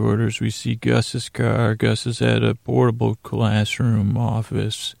headquarters. We see Gus's car. Gus is at a portable classroom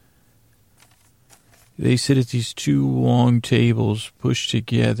office. They sit at these two long tables pushed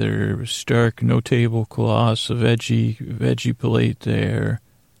together, stark, no tablecloths, a veggie plate there.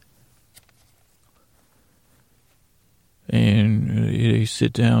 And they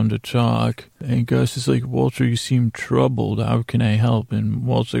sit down to talk. And Gus is like, Walter, you seem troubled. How can I help? And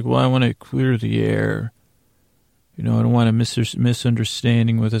Walt's like, well, I want to clear the air. I don't want a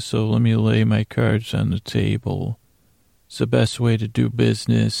misunderstanding with us, so let me lay my cards on the table. It's the best way to do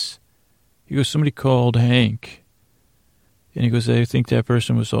business. He goes, somebody called Hank. And he goes, I think that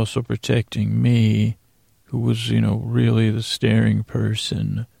person was also protecting me, who was, really the staring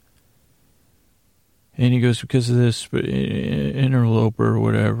person. And he goes, because of this interloper or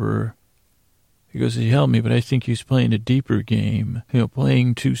whatever. He goes, he helped me, but I think he's playing a deeper game.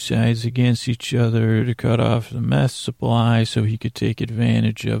 Playing two sides against each other to cut off the meth supply so he could take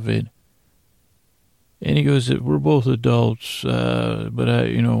advantage of it. And he goes, we're both adults, but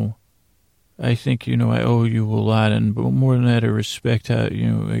I think, I owe you a lot, and but more than that, I respect how,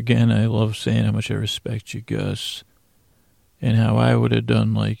 again, I love saying how much I respect you, Gus, and how I would have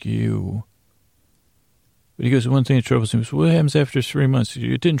done like you. But he goes, one thing that troubles me is, what happens after 3 months?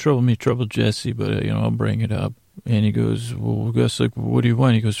 It didn't trouble me, it troubled Jesse, but, I'll bring it up. And he goes, well, Gus, like, what do you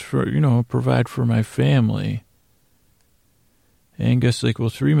want? He goes, provide for my family. And Gus like, well,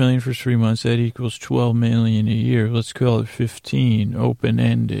 $3 million for 3 months, that equals $12 million a year. Let's call it 15,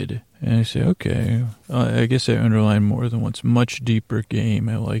 open-ended. And I say, okay. I guess I underline more than once. Much deeper game.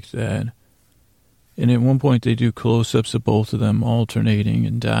 I like that. And at one point they do close-ups of both of them alternating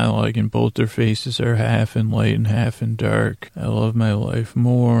in dialogue, and both their faces are half in light and half in dark. I love my life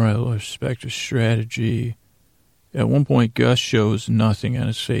more. I respect a strategy. At one point, Gus shows nothing on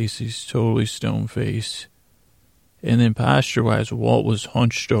his face. He's totally stone-faced. And then posture-wise, Walt was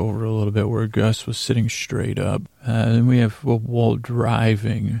hunched over a little bit where Gus was sitting straight up. Then we have Walt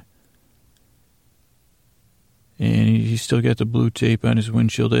driving. And he's still got the blue tape on his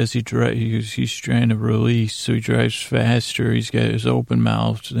windshield as he drives. He's trying to release, so he drives faster. He's got his open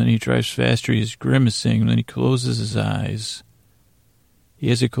mouth. Then he drives faster. He's grimacing. Then he closes his eyes. He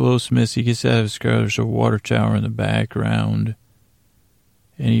has a close miss. He gets out of his car. There's a water tower in the background.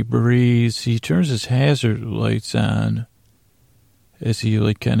 And he breathes. He turns his hazard lights on as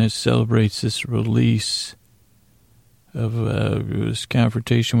he kind of celebrates this release of his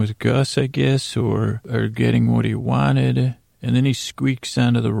confrontation with Gus, I guess, or getting what he wanted. And then he squeaks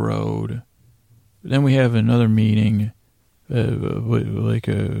onto the road. Then we have another meeting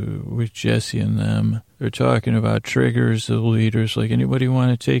with Jesse and them. They're talking about triggers, the leaders, like, anybody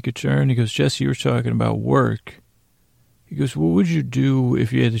want to take a turn? He goes, Jesse, you were talking about work. He goes, what would you do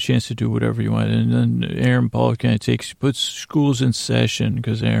if you had the chance to do whatever you wanted? And then Aaron Paul kind of puts schools in session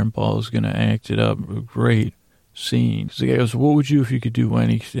because Aaron Paul is going to act it up. Great scene. So the guy goes, what would you if you could do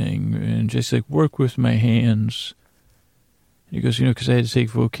anything? And Jesse's like, work with my hands. And he goes, because I had to take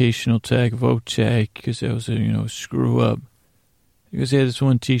vocational tech, because that was a, screw up. He goes, I had this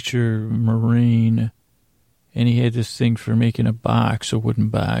one teacher, Marine, and he had this thing for making a wooden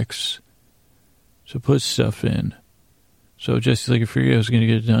box. So put stuff in. So Jesse's like, I figured I was going to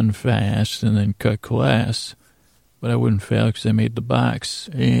get it done fast and then cut class. But I wouldn't fail because I made the box.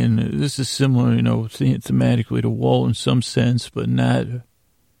 And this is similar, thematically to Walt in some sense, but not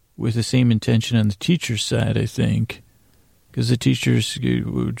with the same intention on the teacher's side, I think. Because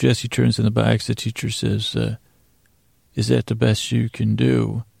Jesse turns in the box, the teacher says, is that the best you can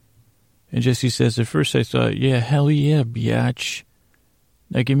do? And Jesse says, at first I thought, yeah, hell yeah, biatch.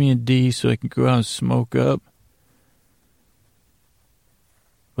 Now give me a D so I can go out and smoke up.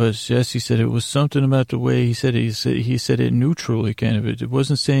 But Jesse said it was something about the way he said it neutrally, kind of. It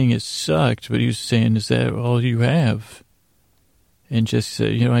wasn't saying it sucked, but he was saying, is that all you have? And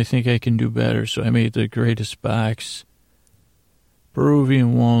Jesse said, I think I can do better. So I made the greatest box.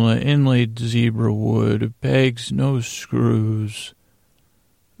 Peruvian walnut, inlaid zebra wood, pegs, no screws.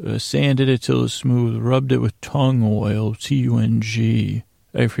 Sanded it till it was smooth, rubbed it with tongue oil, T-U-N-G.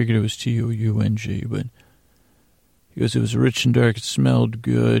 I figured it was T-O-U-N-G, but he goes, it was rich and dark, it smelled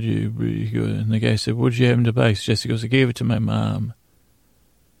good. And the guy said, what'd you have in the box? Jesse goes, I gave it to my mom.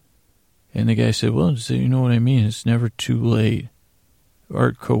 And the guy said, well, you know what I mean? It's never too late.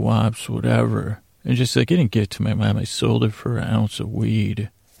 Art co-ops, whatever. And just like, I didn't get it to my mom. I sold it for an ounce of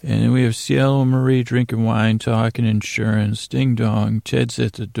weed. And then we have Cielo and Marie drinking wine, talking insurance, ding-dong, Ted's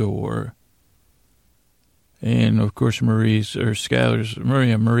at the door. And, of course, Marie's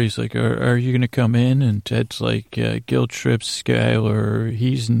like, are you going to come in? And Ted's like, guilt trip Skylar.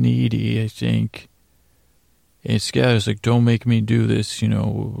 He's needy, I think. And Skylar's like, don't make me do this,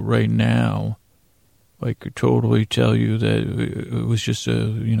 right now. I could totally tell you that it was just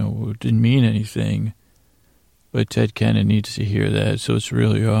it didn't mean anything. But Ted kind of needs to hear that, so it's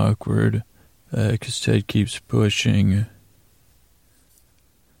really awkward because Ted keeps pushing.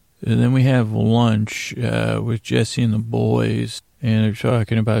 And then we have lunch with Jesse and the boys, and they're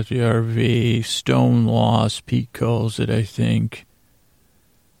talking about the RV. Stone loss, Pete calls it, I think.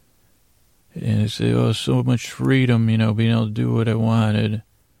 And they say, so much freedom, being able to do what I wanted.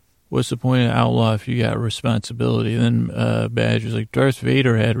 What's the point of outlaw if you got responsibility? And then Badger's like, Darth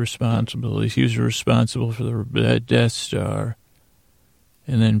Vader had responsibilities. He was responsible for the Death Star.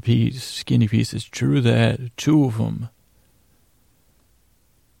 And then Skinny Pete says, true that, 2 of them.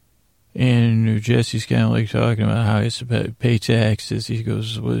 And Jesse's kind of like talking about how he has to pay taxes. He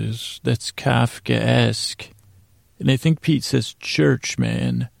goes, that's Kafkaesque. And I think Pete says church,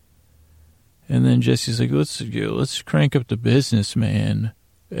 man. And then Jesse's like, let's crank up the business, man.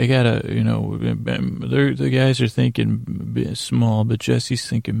 I gotta, the guys are thinking small, but Jesse's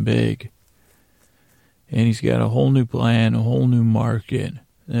thinking big. And he's got a whole new plan, a whole new market.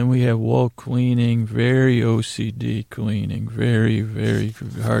 Then we have Walt cleaning, very OCD cleaning, very, very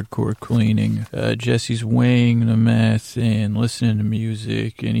hardcore cleaning. Jesse's weighing the meth and listening to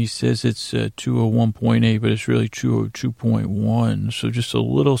music, and he says it's 201.8, but it's really 202.1. So just a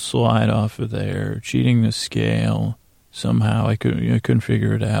little slide off of there, cheating the scale. Somehow I couldn't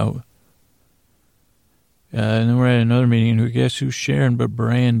figure it out. And then we're at another meeting, and guess who's sharing but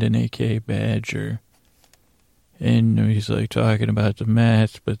Brandon, a.k.a. Badger. And he's like talking about the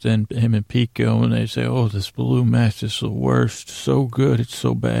meth, but then him and Pete go, and they say, this blue meth is the worst. So good, it's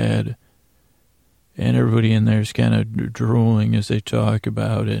so bad. And everybody in there is kind of drooling as they talk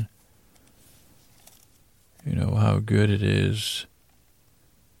about it. You know, how good it is.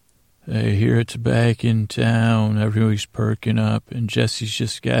 I hear it's back in town. Everybody's perking up, and Jesse's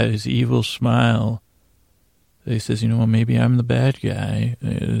just got his evil smile. He says, you know what, maybe I'm the bad guy.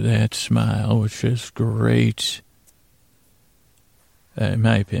 That smile, which is great, in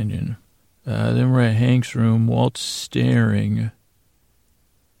my opinion. Then we're at Hank's room. Walt's staring.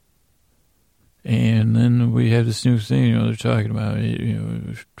 And then we have this new thing, you know, they're talking about, you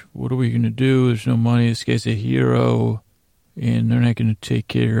know, what are we going to do? There's no money. This guy's a hero, and they're not going to take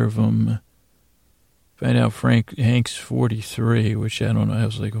care of him. Find out Hank's 43, which I don't know. I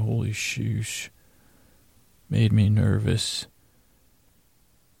was like, holy shoosh. Made me nervous.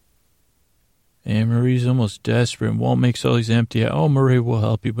 And Marie's almost desperate. Walt makes all these empty, oh, Marie will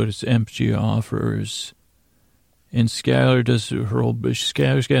help you, but it's empty offers. And Skylar does her whole,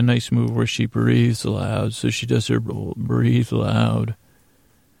 Skylar's got a nice move where she breathes loud, so she does her breathe loud.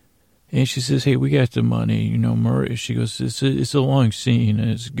 And she says, hey, we got the money, you know, Marie. She goes, it's a long scene,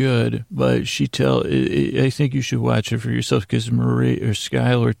 and it's good, but I think you should watch it for yourself, because Marie, or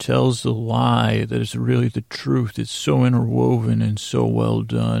Skylar, tells the lie that it's really the truth. It's so interwoven and so well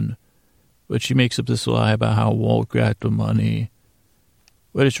done. But she makes up this lie about how Walt got the money.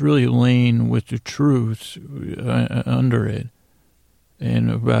 But it's really laying with the truth under it, and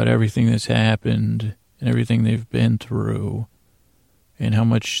about everything that's happened and everything they've been through and how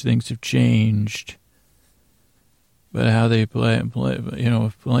much things have changed, but how they play, you know,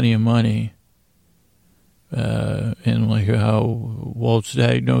 with plenty of money, and like how Walt's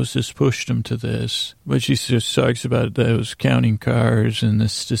diagnosis pushed him to this. But she just talks about those counting cars and the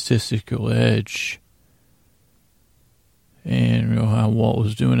statistical edge. And you know how Walt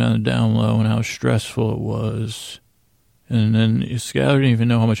was doing on the down low and how stressful it was. And then Skylar didn't even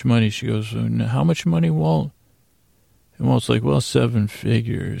know how much money. She goes, how much money, Walt? And Walt's like, well, 7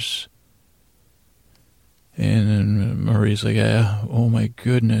 figures. And then Marie's like, oh my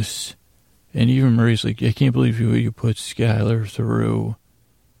goodness. And even Marie's like, I can't believe you put Skylar through.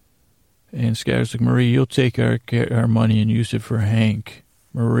 And Skylar's like, Marie, you'll take our money and use it for Hank.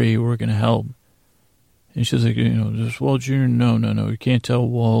 Marie, we're going to help. And she's like, you know, just Walt Jr., no, you can't tell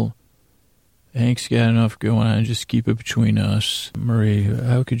Walt. Hank's got enough going on, just keep it between us. Marie,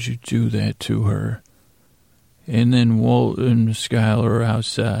 how could you do that to her? And then Walt and Skylar are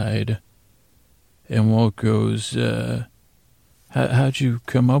outside. And Walt goes, how'd you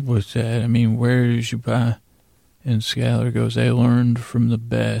come up with that? I mean, where did you buy? And Skylar goes, I learned from the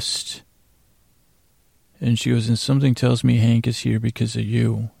best. And she goes, and something tells me Hank is here because of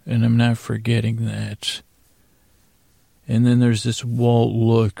you, and I'm not forgetting that. And then there's this Walt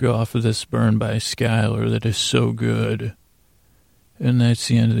look off of this burn by Skylar that is so good. And that's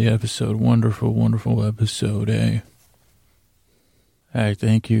the end of the episode. Wonderful, wonderful episode, eh? All right,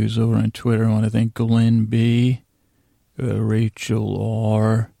 thank yous over on Twitter. I want to thank Glenn B., Rachel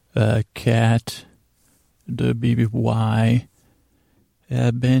R., Kat, the BBY,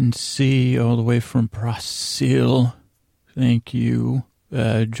 Ben C., all the way from Brazil. Thank you.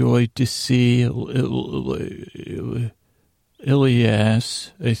 Joy to see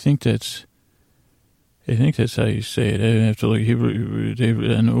Ilias. I think that's how you say it. I have to look.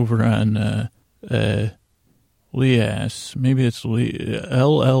 And over on Lias. Maybe it's LLY-AA.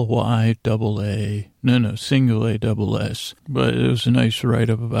 No, single A double S. But it was a nice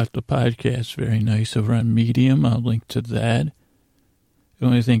write-up about the podcast. Very nice over on Medium. I'll link to that. I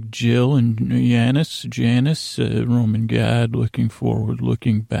want to thank Jill and Janice, Roman God, looking forward,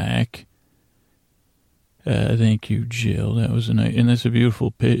 looking back. Thank you, Jill. That was a nice, and that's a beautiful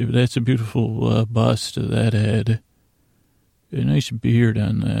bust of that head. A nice beard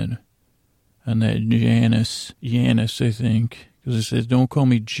on that Janice, I think, because it says, don't call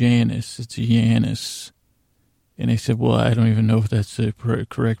me Janice, it's Janice. And I said, well, I don't even know if that's the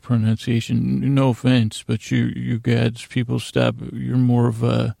correct pronunciation. No offense, but you guys, people stop. You're more of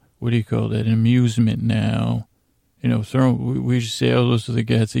a, what do you call that, an amusement now. You know, we just say, oh, those are the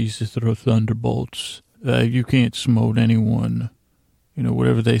guys that used to throw thunderbolts. You can't smote anyone. You know,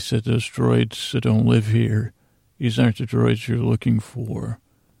 whatever they said, those droids that don't live here. These aren't the droids you're looking for.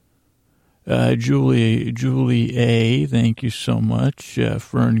 Julie A., thank you so much.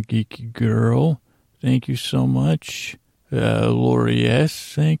 Fern Geeky Girl, thank you so much. Lori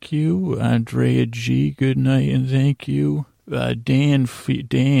S., thank you. Andrea G., good night and thank you. Dan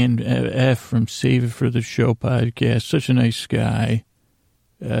F. from Save It for the Show podcast, such a nice guy.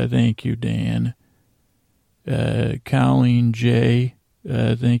 Thank you, Dan. Colleen J.,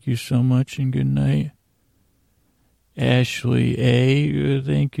 thank you so much and good night. Ashley A.,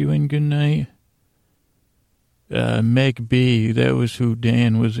 thank you and good night. Meg B, that was who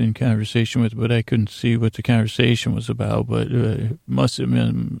Dan was in conversation with, but I couldn't see what the conversation was about. But must have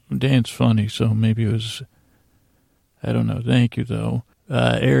been, Dan's funny, so maybe it was, I don't know. Thank you, though.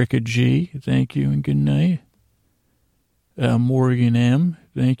 Erica G, thank you and good night. Morgan M,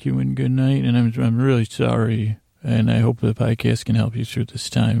 thank you and good night. And I'm really sorry, and I hope the podcast can help you through this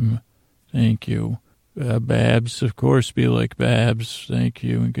time. Thank you. Babs, of course, be like Babs. Thank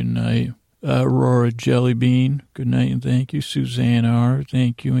you and good night. Aurora Jellybean, good night and thank you. Suzanne R,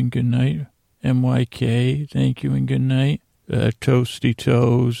 thank you and good night. MYK, thank you and good night. Toasty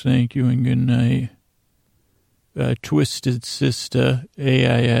Toes, thank you and good night. Twisted Sister,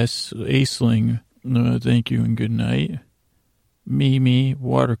 AIS, Aisling, thank you and good night. Mimi,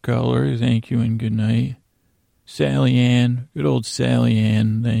 Watercolor, thank you and good night. Sally Ann, good old Sally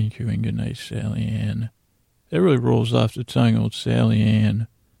Ann, thank you and good night, Sally Ann. That really rolls off the tongue, old Sally Ann.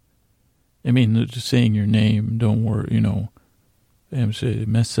 I mean, just saying your name, don't worry, you know. Damn,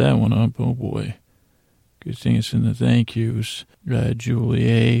 mess that one up, oh boy. Good thing it's in the thank yous.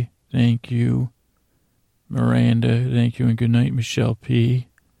 Julie A, thank you. Miranda, thank you and good night. Michelle P,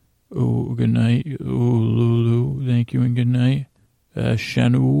 ooh, good night. Ooh, Lulu, thank you and good night.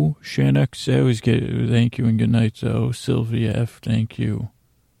 Shanu, Shanux, I always get thank you and good night, though. Sylvia F, thank you.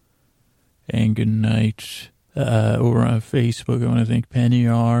 And good night. Over on Facebook, I want to thank Penny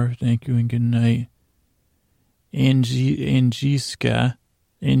R. Thank you and good night. Angiska,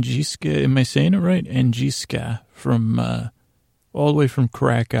 am I saying it right? Angiska from all the way from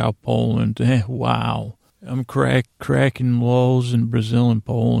Krakow, Poland. Wow, I'm cracking lulls in Brazil and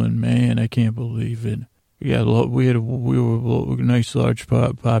Poland. Man, I can't believe it. We were a nice large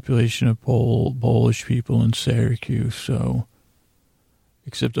population of Polish people in Syracuse, so.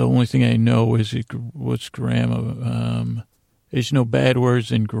 Except the only thing I know is what's grandma. There's no bad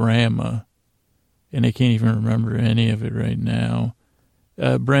words in grandma. And I can't even remember any of it right now.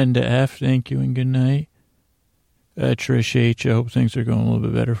 Brenda F, thank you and good night. Trish H, I hope things are going a little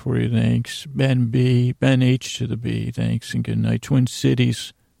bit better for you, thanks. Ben B, Ben H to the B, thanks and good night. Twin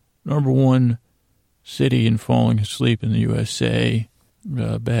Cities, #1 city in falling asleep in the USA.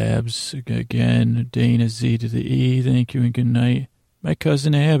 Babs, again. Dana Z to the E, thank you and good night. My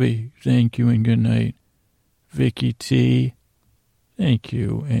cousin Abby, thank you and good night. Vicky T, thank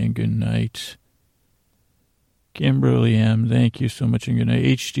you and good night. Kimberly M, thank you so much and good night.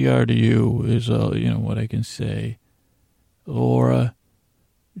 HDR to you is all, you know, what I can say. Laura,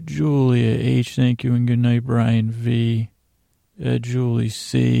 Julia H, thank you and good night. Brian V, Julie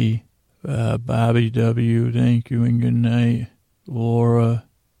C, Bobby W, thank you and good night. Laura,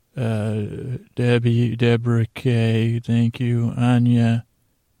 Deborah K, thank you. Anya,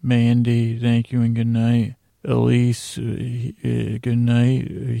 Mandy, thank you and good night. Elise, good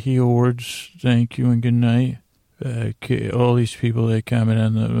night. Hewards, thank you and good night. All these people that comment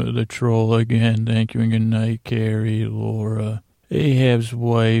on the troll again, thank you and good night. Carrie, Laura, Ahab's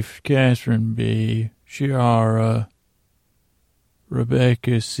wife, Catherine B, Shiara,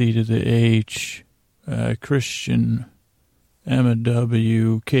 Rebecca C to the H, Christian, Emma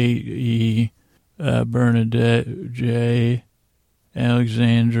W, Kate E, Bernadette J,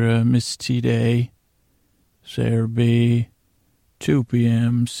 Alexandra, Miss T Day, Sarah B, 2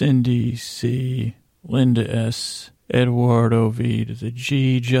 p.m., Cindy C, Linda S, Eduardo V to the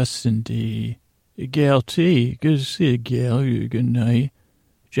G, Justin D, Gail T, good to see you, Gail, good night.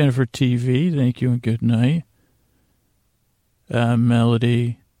 Jennifer TV, thank you and good night.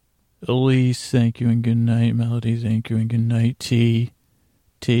 Melody, Elise, thank you and good night. Melody, thank you and good night. T,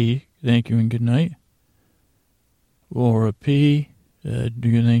 thank you and good night. Laura P,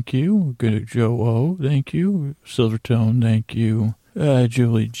 thank you. Good Joe O, thank you. Silvertone, thank you.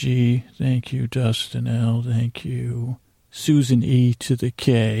 Julie G, thank you. Dustin L, thank you. Susan E to the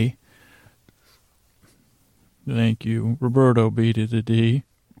K, thank you. Roberto B to the D,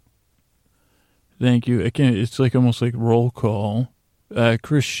 thank you. It's like almost like roll call.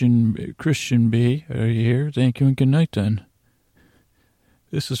 Christian B, are you here? Thank you and good night then.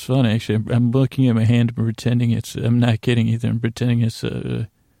 This is fun, actually. I'm looking at my hand and pretending I'm not kidding either. I'm pretending it's a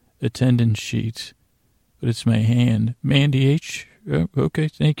attendance sheet, but it's my hand. Mandy H, okay,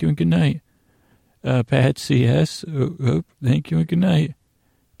 thank you and good night. Pat CS, thank you and good night.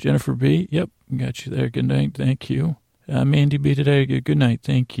 Jennifer B, yep, got you there. Good night, thank you. Mandy B today, good night,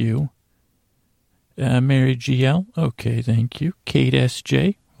 thank you. Mary GL, okay, thank you. Kate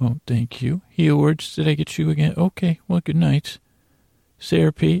SJ, oh, thank you. Hewards, did I get you again? Okay, well, good night.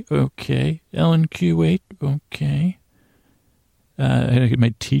 Sarah P, okay. Ellen Q8, okay. I gotta get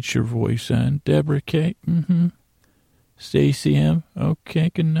my teacher voice on. Deborah K, Stacy M, okay,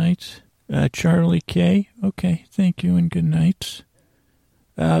 good night. Charlie K. Okay, thank you and good night.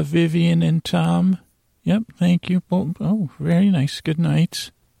 Vivian and Tom. Yep, thank you. Oh, very nice. Good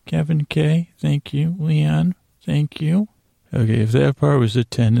night. Kevin K. Thank you. Leon. Thank you. Okay, if that part was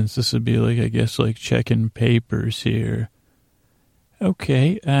attendance, this would be like, I guess, like checking papers here.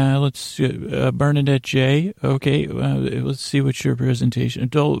 Okay, let's, Bernadette J. Okay, let's see what your presentation,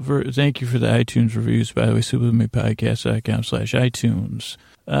 thank you for the iTunes reviews, by the way, superlimitpodcast.com/iTunes.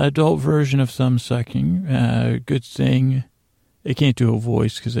 Adult version of thumb sucking, good thing. I can't do a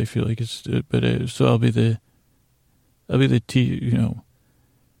voice because I feel like it's, but, so I'll be the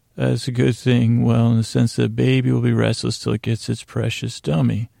it's a good thing, well, in the sense that baby will be restless till it gets its precious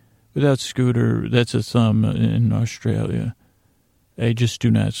dummy. Without Scooter, that's a thumb in Australia. I just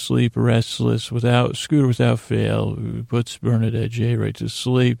do not sleep, restless, without Scooter without fail, puts Bernadette J right to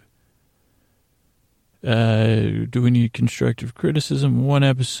sleep. Do we need constructive criticism? One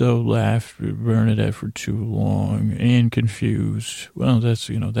episode laughed Bernadette for too long and confused. Well,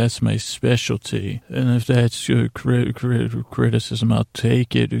 that's my specialty. And if that's criticism, I'll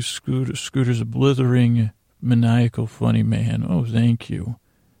take it. Scooter's a blithering, maniacal, funny man. Oh, thank you.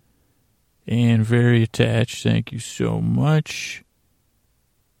 And very attached. Thank you so much.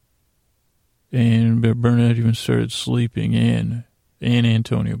 And Bernadette even started sleeping in. And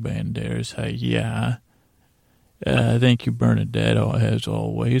Antonio Banderas. Hi, yeah. Thank you, Bernadette, as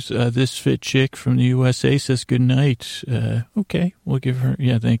always. This fit chick from the USA says good night. Okay, we'll give her,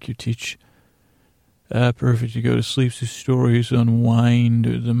 thank you, Teach. Perfect to go to sleep. So stories unwind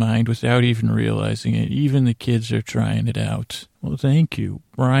the mind without even realizing it. Even the kids are trying it out. Well, thank you.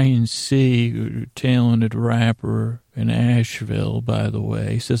 Brian C., talented rapper in Asheville, by the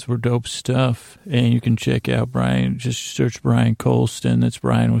way, says we're dope stuff. And you can check out Brian, just search Brian Colston. That's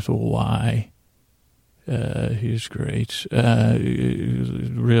Brian with a Y. He's great.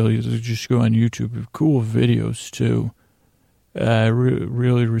 Really, just go on YouTube. Cool videos, too. I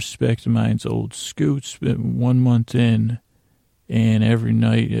really respect mine's old Scoots. 1 month in, and every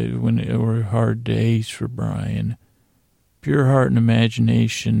night when there were hard days for Brian. Pure heart and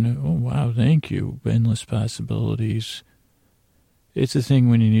imagination. Oh, wow, thank you. Endless possibilities. It's a thing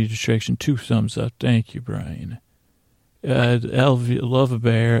when you need distraction. 2 thumbs up. Thank you, Brian. Love a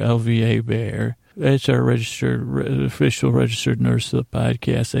Bear, LVA Bear. That's our official registered nurse of the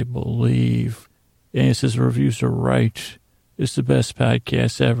podcast, I believe. And it says reviews are right. It's the best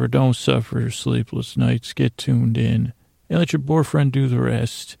podcast ever. Don't suffer sleepless nights. Get tuned in. And let your boyfriend do the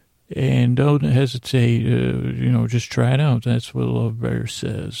rest. And don't hesitate, just try it out. That's what Love Bear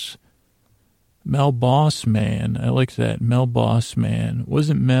says. Mel Bossman. I like that. Mel Bossman.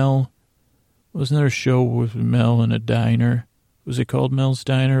 Wasn't there a show with Mel in a diner? Was it called Mel's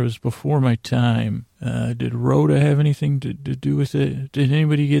Diner? It was before my time. Did Rhoda have anything to do with it? Did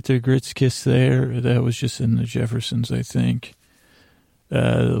anybody get their grits kissed there? That was just in the Jeffersons, I think.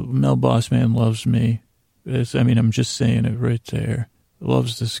 Mel Bossman loves me. I'm just saying it right there.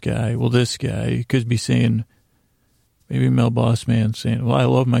 Loves this guy. Well, this guy. He could be saying, maybe Mel Bossman saying, well, I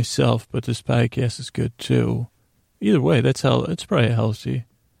love myself, but this podcast is good too. Either way, that's probably healthy.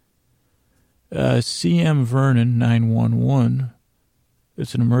 CM Vernon 911.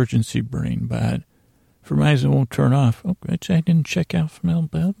 It's an emergency brain bot. For mine, it won't turn off. Oh, I didn't check out from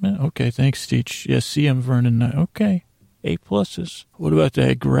Alabama. Okay, thanks, Teach. Yes, CM Vernon. Okay, A pluses. What about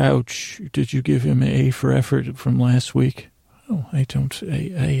that Grouch? Did you give him an A for effort from last week? Oh, I don't.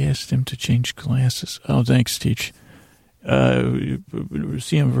 I asked him to change classes. Oh, thanks, Teach.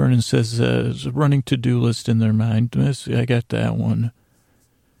 CM Vernon says there's a running to-do list in their mind. I got that one.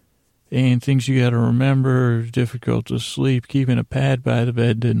 And things you got to remember, difficult to sleep. Keeping a pad by the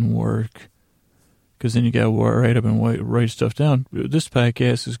bed didn't work. Because then you got to write up and write stuff down. This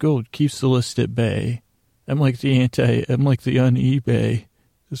podcast is gold. Keeps the list at bay. I'm like the on eBay.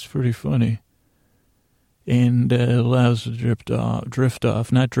 It's pretty funny. And allows to drift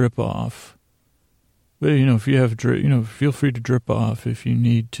off, not drip off. But, if you have, feel free to drip off if you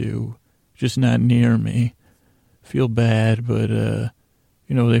need to. Just not near me. Feel bad, but,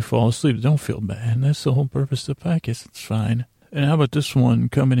 they fall asleep. Don't feel bad. And that's the whole purpose of the podcast. It's fine. And how about this one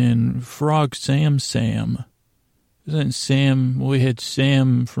coming in? Frog Sam. Isn't Sam? Well, we had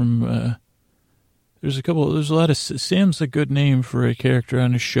Sam from, there's a lot of, Sam's a good name for a character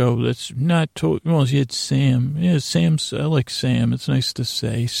on a show that's not, well, he had Sam. Yeah, I like Sam. It's nice to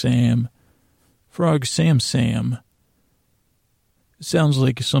say Sam. Frog Sam. It sounds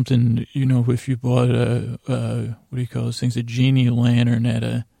like something, if you bought what do you call those things? A genie lantern at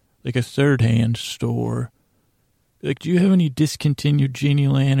a third-hand store. Like, do you have any discontinued genie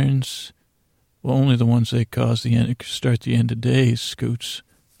lanterns? Well, only the ones that start the end of days, Scoots.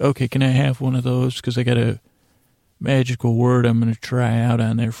 Okay, can I have one of those? Because I got a magical word I'm going to try out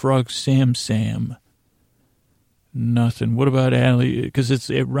on there. Frog Sam. Nothing. What about Ali? Because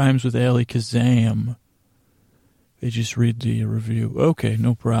it rhymes with Ali Kazam. They just read the review. Okay,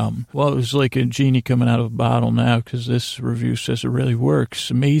 no problem. Well, it was like a genie coming out of a bottle now, because this review says it really works.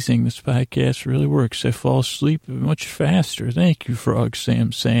 Amazing. This podcast really works. I fall asleep much faster. Thank you, Frog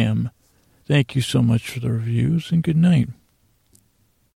Sam. Thank you so much for the reviews, and good night.